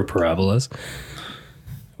solving for parabolas.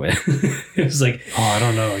 It was like, oh, I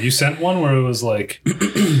don't know. You sent one where it was like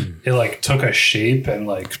it like took a shape and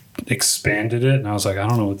like expanded it, and I was like, I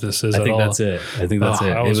don't know what this is. I think that's it.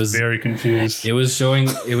 I was very confused. It was showing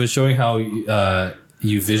how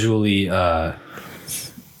you visually. Oh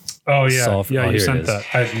yeah, you sent that.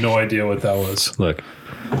 I have no idea what that was. Look,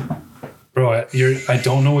 bro, I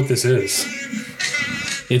don't know what this is.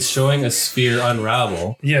 it's showing a sphere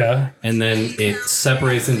unravel, Yeah. and then it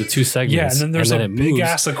separates into two segments. Yeah, and then there's a it big moves,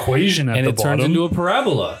 ass equation at and the it bottom. turns into a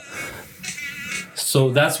parabola. So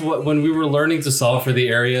that's what, when we were learning to solve for the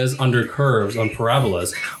areas under curves on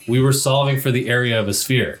parabolas, we were solving for the area of a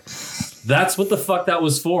sphere. That's what the fuck that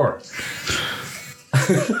was for.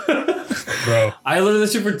 Bro, I learned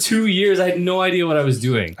this shit for 2 years. I had no idea what I was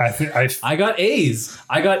doing. I got A's.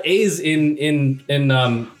 I got A's in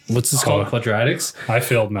what's this called? Quadratics. I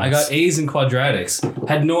failed math. I got A's in quadratics.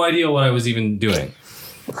 Had no idea what I was even doing.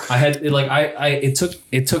 I had it took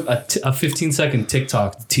a 15-second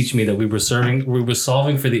TikTok to teach me that we were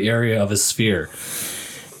solving for the area of a sphere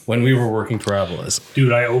when we were working parabolas.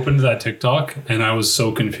 Dude, I opened that TikTok and I was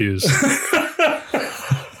so confused.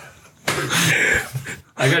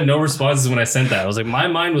 I got no responses when I sent that. I was like, my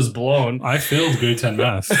mind was blown. I failed grade 10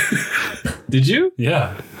 math. Did you?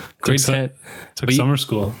 Yeah. Grade 10. Took summer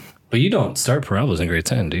school. But you don't start parabolas in grade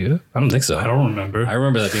 10, do you? I don't think so. I don't remember. I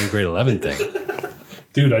remember that being a grade 11 thing.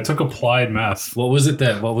 Dude, I took applied math. What was it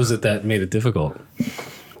that made it difficult?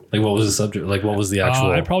 Like, what was the subject? Like, what was the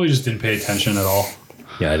actual? I probably just didn't pay attention at all.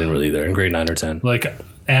 Yeah, I didn't really either. In grade 9 or 10.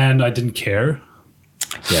 And I didn't care.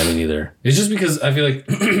 Yeah, me neither. It's just because I feel like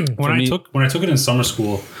When I took it in summer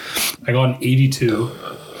school, I got an 82,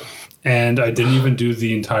 and I didn't even do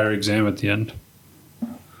the entire exam at the end.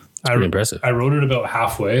 pretty impressive. I wrote it about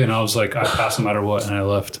halfway, and I was like, I passed no matter what, and I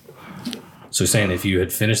left. So you're saying if you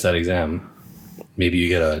had finished that exam, maybe you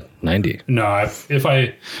get a 90. No, I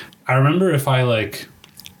remember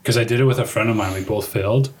because I did it with a friend of mine, we both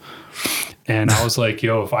failed. And I was like,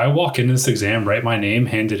 yo, if I walk into this exam, write my name,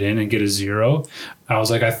 hand it in, and get a 0, I was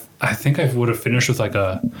like, I think I would have finished with like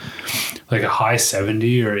a high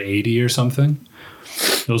 70 or 80 or something.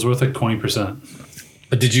 It was worth like 20%.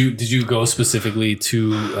 But did you go specifically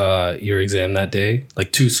to your exam that day,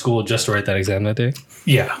 like to school just to write that exam that day?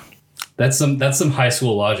 Yeah. That's some high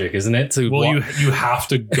school logic, isn't it? You have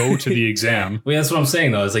to go to the exam. Well, that's what I'm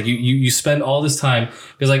saying though. It's like you spend all this time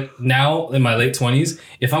because like now in my late 20s,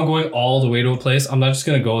 if I'm going all the way to a place, I'm not just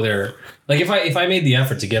gonna go there. Like if I made the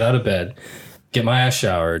effort to get out of bed, get my ass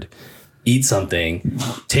showered, eat something,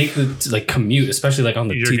 take the commute, especially like on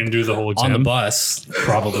the You're gonna do the whole exam on the bus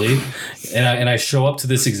probably, and I show up to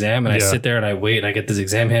this exam and I sit there and I wait and I get this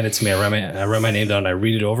exam handed to me. I write my name down and I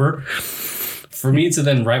read it over. For me to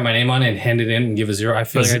then write my name on it and hand it in and give a 0, I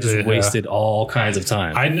feel like I just wasted all kinds of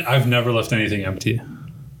time. I've never left anything empty.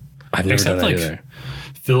 I've never done that either.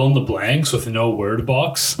 Fill in the blanks with no word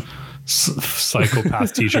box.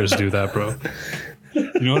 Psychopath teachers do that, bro.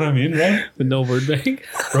 You know what I mean, right? With no word bank?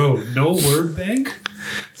 Bro, no word bank?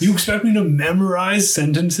 You expect me to memorize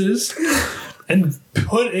sentences and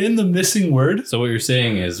put in the missing word? So what you're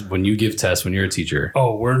saying is when you give tests, when you're a teacher.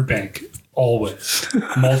 Oh, word bank. Always.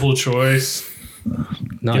 Multiple choice.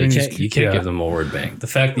 No, you can't give them a word bank. The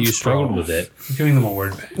fact that you struggled with it. I'm giving them a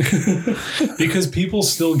word bank. Because people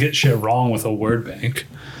still get shit wrong with a word bank.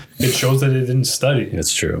 It shows that they didn't study.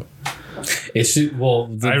 It's true.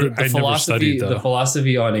 The philosophy, the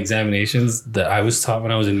philosophy on examinations that I was taught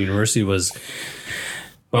when I was in university was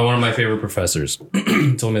by one of my favorite professors.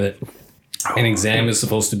 Told me that an exam is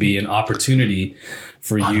supposed to be an opportunity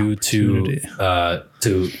for you to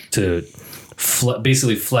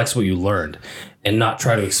basically flex what you learned and not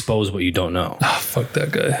try to expose what you don't know. Oh, fuck that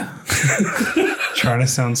guy. Trying to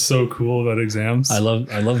sound so cool about exams. I love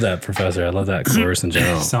that professor. I love that course in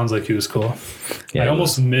general. Sounds like he was cool. Yeah, I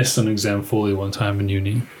almost missed an exam fully one time in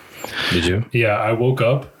uni. Did you? Yeah, I woke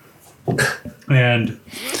up and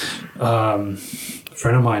a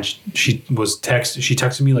friend of mine, she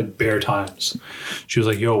texted me like bare times. She was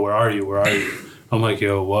like, yo, where are you? Where are you? I'm like,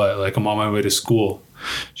 yo, what? Like, I'm on my way to school.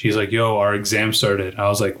 She's like, yo, our exam started. I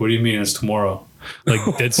was like, what do you mean it's tomorrow?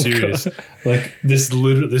 Like, dead serious. Like, this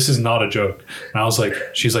is not a joke. And I was like,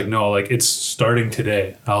 she's like, no, like, it's starting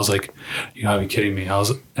today. I was like, you gotta be kidding me. I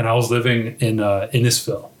was living in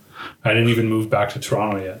Innisfil. I didn't even move back to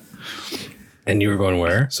Toronto yet. And you were going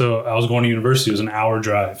where? So I was going to university. It was an hour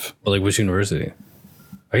drive. But like, which university?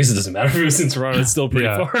 I guess it doesn't matter if it was in Toronto. It's still pretty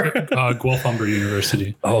far. Guelph Humber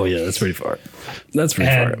University. Oh yeah, that's pretty far. That's pretty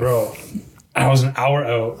far. Bro, I was an hour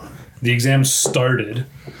out. The exam started.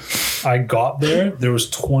 I got there. There was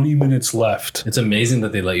 20 minutes left. It's amazing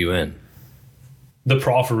that they let you in. The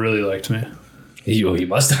prof really liked me. He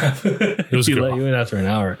must have. It was a he girl. let you in after an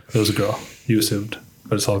hour. It was a girl. You assumed,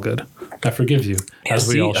 but it's all good. I forgive you, as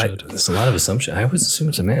we all should. There's a lot of assumption. I always assume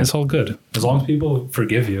it's a man. It's all good as long as people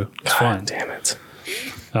forgive you. It's fine. Damn it.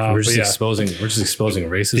 We're just exposing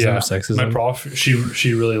racism or sexism. My prof,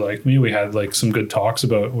 she really liked me. We had like some good talks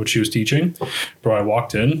about what she was teaching. Bro, I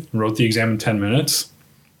walked in, wrote the exam in 10 minutes,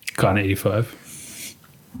 got an 85.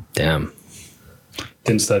 Damn.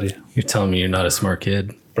 Didn't study. You're telling me you're not a smart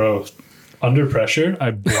kid. Bro, under pressure,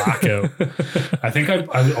 I black out.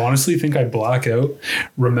 I honestly think I black out,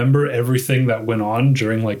 remember everything that went on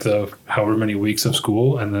during like the however many weeks of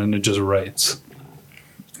school, and then it just writes.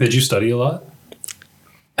 Did you study a lot?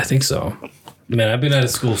 I think so. Man, I've been out of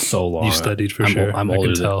school so long. You studied for sure. I'm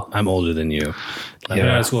older than you. I've been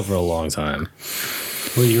out of school for a long time.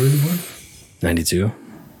 What year were you born? 92.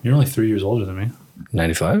 You're only 3 years older than me.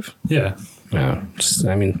 95? Yeah. Yeah.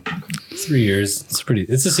 3 years.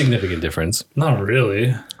 It's a significant difference. Not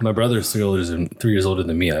really. My brother's 3 years older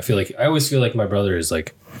than me. I always feel like my brother is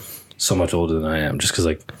like so much older than I am, just because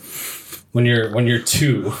like when you're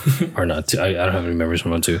two or not two, I don't have any memories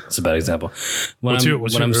from when two. It's a bad example. What's your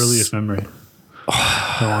earliest memory?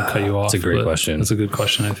 I don't want to cut you off. It's a great question. That's a good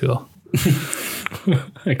question, I feel.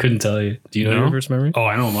 I couldn't tell you. Do you know your first memory? Oh,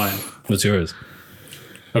 I know mine. What's yours?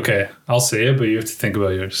 Okay, I'll say it, but you have to think about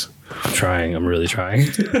yours. I'm really trying.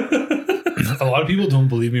 A lot of people don't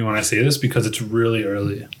believe me when I say this because it's really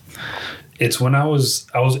early. It's when I was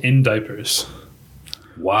in diapers.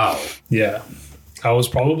 Wow. Yeah. I was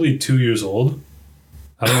probably 2 years old.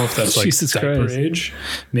 I don't know if that's like Jesus diaper Christ. age.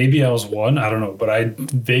 Maybe I was 1. I don't know. But I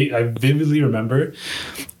vividly remember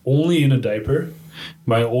only in a diaper.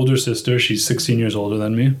 My older sister, she's 16 years older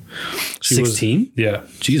than me. 16? Yeah.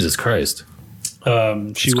 Jesus Christ.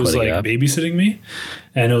 She was like babysitting me,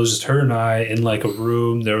 and it was just her and I in like a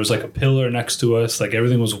room. There was like a pillar next to us. Like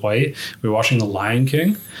everything was white. We were watching The Lion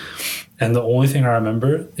King. And the only thing I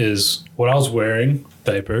remember is what I was wearing,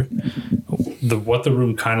 diaper, what the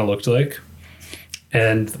room kind of looked like.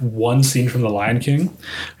 And one scene from The Lion King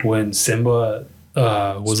when Simba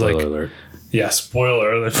was Spoiler like, alert. yeah,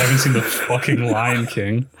 spoiler alert. I haven't seen the fucking Lion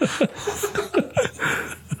King.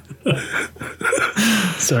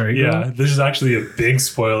 Sorry. Yeah, this is actually a big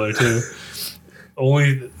spoiler too.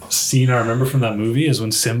 Only scene I remember from that movie is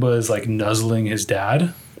when Simba is like nuzzling his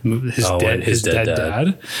dad. His dead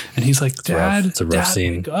dad, and he's like, "Dad, it's a rough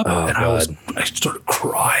scene." Wake up. Oh, and God. I started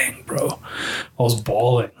crying, bro. I was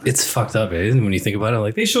bawling, It's fucked up, eh? When you think about it,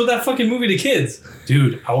 like they showed that fucking movie to kids.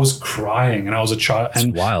 dude. I was crying, and I was a child.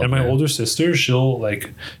 And, wild, and my man. older sister, she'll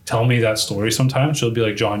like tell me that story sometimes. She'll be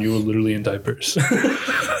like, "John, you were literally in diapers."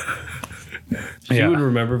 She would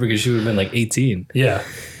remember because she would have been like 18. Yeah,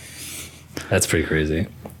 That's pretty crazy.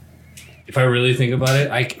 If I really think about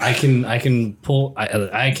it, I can pull.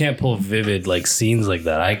 I can't pull vivid like scenes like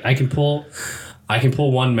that. I can pull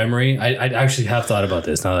one memory. I actually have thought about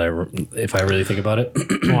this now that if I really think about it.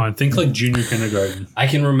 come on, think like junior kindergarten. I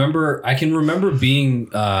can remember being.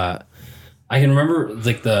 I can remember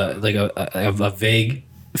like a vague,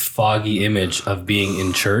 foggy image of being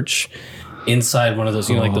in church, inside one of those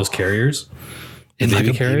like those carriers, In like a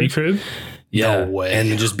baby carriers. crib. Yeah, No way.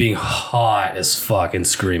 and just being hot as fuck and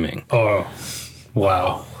screaming. Oh,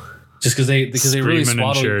 wow. Just because they really Screaming in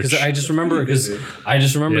swaddled. church. Because I just remember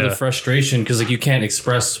Yeah. the frustration because like you can't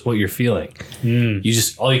express what you're feeling. You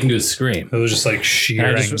just all you can do is scream. It was just like sheer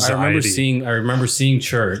And anxiety. I remember seeing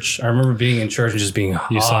church. I remember being in church and just being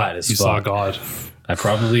hot as fuck. You saw God. I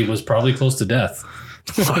was probably close to death.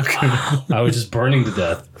 I was just burning to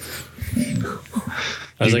death.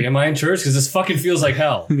 I was like, am I in church? Because this fucking feels like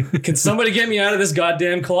hell. Can somebody get me out of this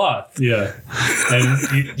goddamn cloth? Yeah.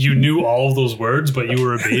 And you knew all of those words, but you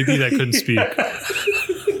were a baby that couldn't speak.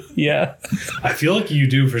 Yeah. I feel like you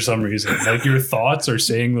do for some reason. Like your thoughts are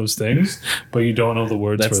saying those things, but you don't know the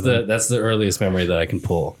words for them. That's the earliest memory that I can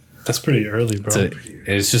pull. That's pretty early, bro.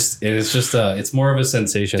 It's more of a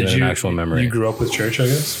sensation than an actual memory. You grew up with church, I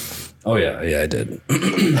guess? Oh yeah, I did.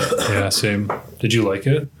 Yeah, same. Did you like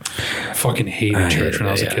it? I fucking hated church when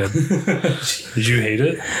I was a kid. Did you hate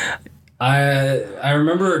it? I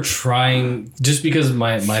remember trying just because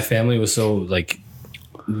my family was so like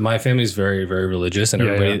my family's very, very religious and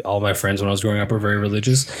everybody all my friends when I was growing up were very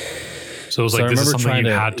religious. So it was like this is something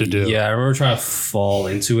you had to do. Yeah, I remember trying to fall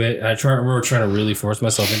into it. I remember trying to really force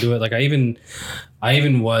myself into it. Like I even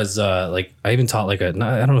was like I even taught like I don't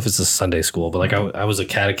know if it's a Sunday school, but like I was a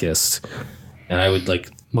catechist, and I would like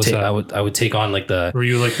I would take on like the. Were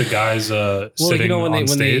you like the guys sitting on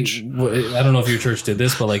stage? I don't know if your church did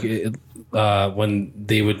this, but like when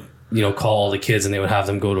they would call all the kids and they would have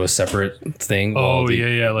them go to a separate thing. Oh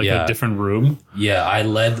like a different room. Yeah, I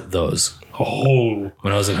led those. Oh,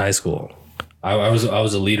 when I was in high school. I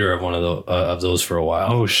was a leader of one of those for a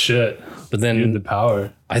while. Oh shit! But then you had the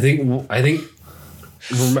power. I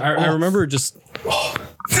remember just. Oh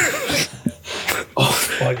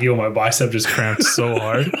fuck! Yo, my bicep just cramped so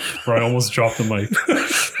hard, where I almost dropped the mic.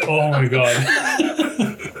 Oh my god!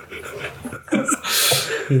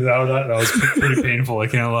 that was pretty painful. I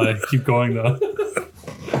can't lie. Keep going though.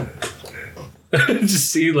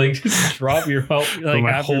 just see like just drop your like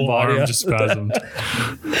my half your whole body. arm Out. just spasmed.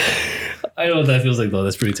 I know what that feels like though.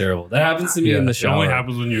 That's pretty terrible. That happens to me in the It shower. only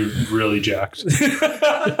happens when you're really jacked.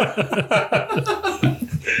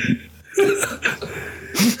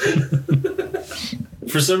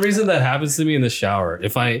 For some reason, that happens to me in the shower.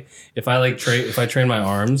 If I train my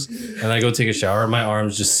arms and I go take a shower, my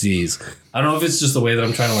arms just seize. I don't know if it's just the way that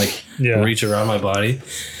I'm trying to like reach around my body,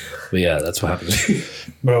 but yeah, that's what happens.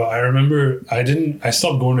 Bro, I remember I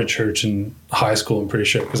stopped going to church in high school, I'm pretty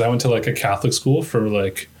sure, because I went to like a Catholic school for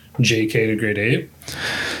like JK to grade 8.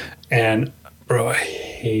 And bro, I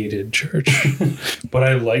hated church. But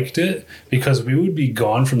I liked it because we would be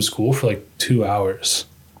gone from school for like 2 hours.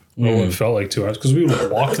 Well, it felt like 2 hours because we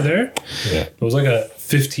would walk there. Yeah. It was like a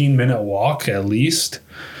 15-minute walk at least.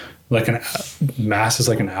 Like mass is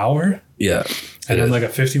like an hour. Yeah. And then like a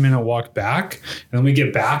 15-minute walk back. And then we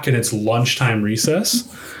get back and it's lunchtime recess.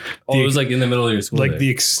 Oh, it was like in the middle of your school Like day. the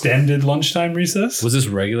extended lunchtime recess. Was this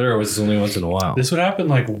regular or was this only once in a while? This would happen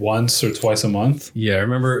like once or twice a month. Yeah, I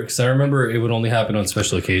remember it would only happen on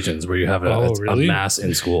special occasions where you have a really? mass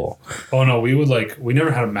in school. Oh no, we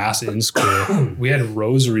never had a mass in school. We had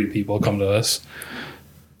rosary people come to us.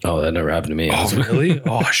 Oh, that never happened to me. Oh really?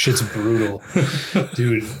 Oh, shit's brutal,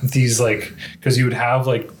 dude. These like, because you would have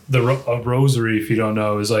like a rosary, if you don't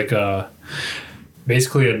know, is like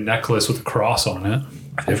basically a necklace with a cross on it.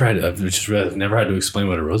 I've never had to explain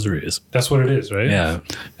what a rosary is. That's what it is, right? Yeah.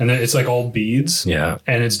 And then it's like all beads. Yeah.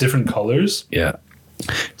 And it's different colors. Yeah.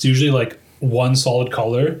 It's usually like one solid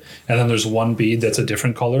color, and then there's one bead that's a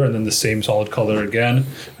different color, and then the same solid color again,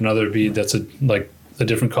 another bead that's a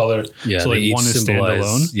different color. Yeah. So like one is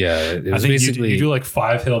standalone. Yeah. It I was think basically you do like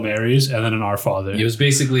 5 Hail Marys and then an Our Father. it was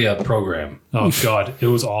basically a program. Oh God, it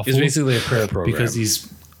was awful. It was basically a prayer program. Because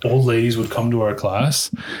these old ladies would come to our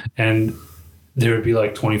class and there would be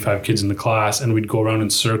like 25 kids in the class and we'd go around in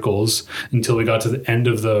circles until we got to the end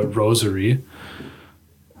of the rosary.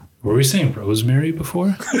 Were we saying rosemary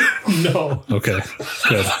before? No. Okay,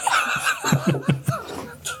 good.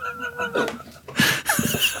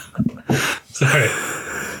 Sorry.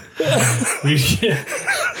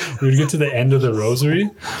 We'd get to the end of the rosary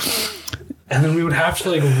and then we would have to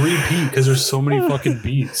like repeat because there's so many fucking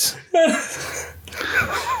beats.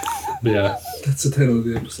 But yeah. That's the title of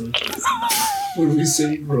the episode. What do we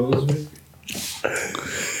say, rosemary?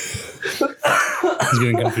 He's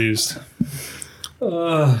getting confused.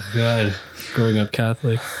 Oh God. Growing up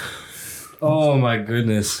Catholic. Oh my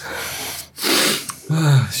goodness.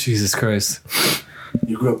 Jesus Christ.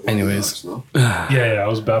 You grew up Anyways. Orthodox, no? Yeah, I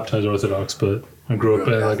was baptized Orthodox, but I grew up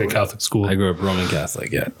at like a Catholic school. I grew up Roman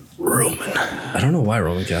Catholic, yeah. Roman. I don't know why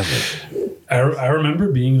Roman Catholic. I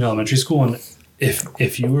remember being in elementary school, and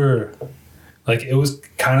if you were like, it was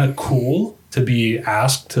kind of cool to be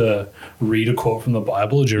asked to read a quote from the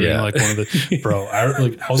Bible during like one of the bro. I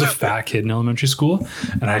was a fat kid in elementary school,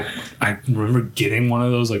 and I remember getting one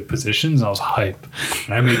of those like positions, and I was hype,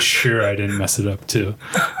 and I made sure I didn't mess it up too.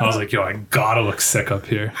 I was like, yo, I gotta look sick up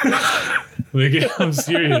here. Like, I'm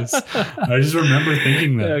serious. I just remember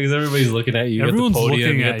thinking that. Yeah, because everybody's looking at you. Everyone's at the podium,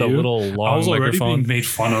 looking you at the you. little I long was already microphone. being made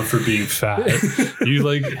fun of for being fat.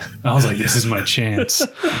 I was like, this is my chance.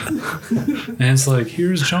 And it's like,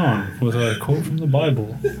 here's John with a quote from the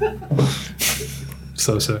Bible.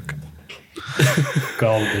 So sick.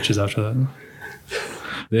 Got all the bitches after that.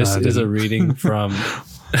 This I is a didn't. reading from.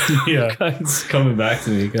 Yeah. It's coming back to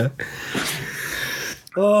me, okay?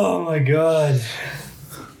 Oh my God.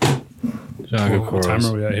 John What time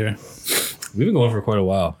are we at here? We've been going for quite a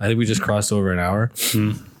while. I think we just crossed over an hour.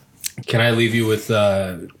 Can I leave you with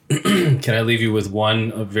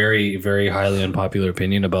one a very, very highly unpopular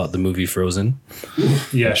opinion about the movie Frozen?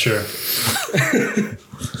 Yeah, sure.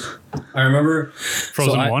 I remember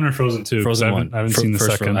Frozen 1 or Frozen 2? Frozen 1. I haven't seen the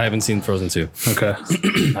second. I haven't seen Frozen 2. Okay.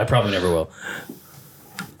 I probably never will.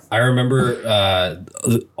 I remember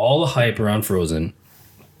all the hype around Frozen.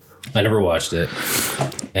 I never watched it,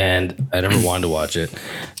 and I never wanted to watch it.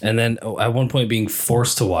 And then at one point being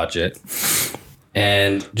forced to watch it,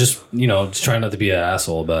 and just trying not to be an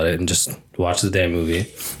asshole about it and just watch the damn movie.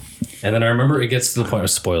 And then I remember it gets to the point of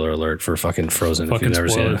spoiler alert for fucking Frozen. Fucking if you've never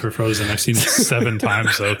seen spoiler it. for Frozen. I've seen it 7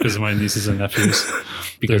 times though because of my nieces and nephews. They're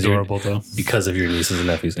Because you're- adorable though. Because of your nieces and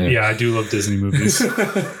nephews. Anyway. Yeah, I do love Disney movies.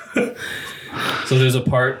 So there's a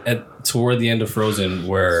part toward the end of Frozen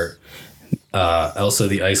where Elsa,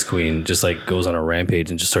 the Ice Queen, just like goes on a rampage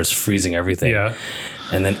and just starts freezing everything. Yeah.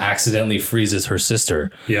 And then accidentally freezes her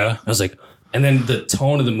sister. Yeah. I was like, and then the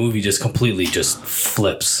tone of the movie just completely just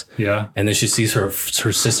flips. Yeah. And then she sees her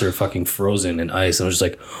sister fucking frozen in ice. And I was just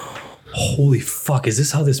like, holy fuck, is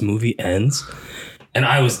this how this movie ends? And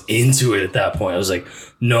I was into it at that point. I was like,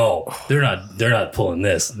 no, they're not pulling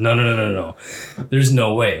this. No. There's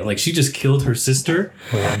no way. Like, she just killed her sister.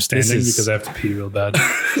 Well, I'm standing because I have to pee real bad.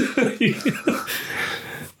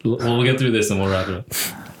 We'll get through this and we'll wrap it up.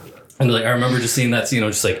 And like, I remember just seeing that scene. I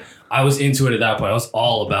was just like, I was into it at that point. I was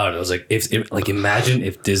all about it. I was like, imagine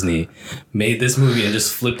if Disney made this movie and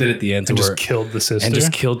just flipped it at the end to And her. just killed the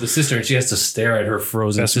sister. And she has to stare at her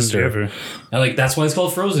frozen Best sister. movie ever. And like, that's why it's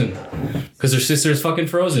called Frozen. Because her sister is fucking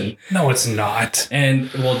frozen. No, it's not. And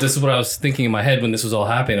well, this is what I was thinking in my head when this was all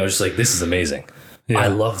happening. I was just like, this is amazing. Yeah. I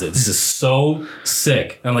loved it. This is so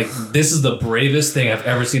sick. I'm like, this is the bravest thing I've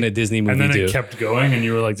ever seen a Disney movie And then do. it kept going, and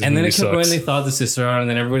you were like, this And then movie it kept going. sucks. They thawed the sister out, and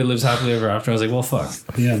then everybody lives happily ever after. I was like, well, fuck.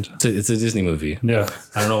 The end. It's a Disney movie. Yeah.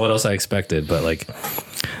 I don't know what else I expected, but like,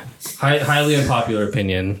 highly unpopular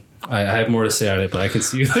opinion. I have more to say on it, but I can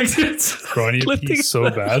see you like this. Bro, I need to pee so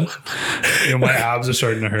bad. My abs are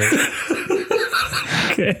starting to hurt.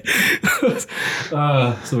 Okay.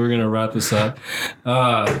 So we're gonna wrap this up.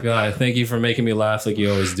 God, thank you for making me laugh like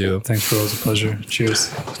you always do. Thanks, bro. It was a pleasure. Cheers.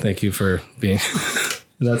 Thank you for being.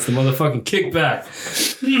 That's the motherfucking kickback.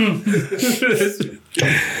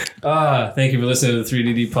 Thank you for listening to the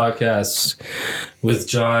 3DD podcast with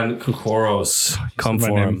John Kokoros. Come my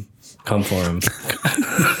for name. him. Come for him.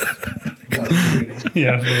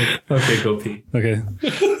 Yeah. Okay, go pee. Okay.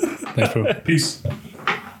 Thanks, bro. Peace.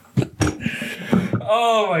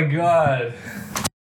 Oh my God.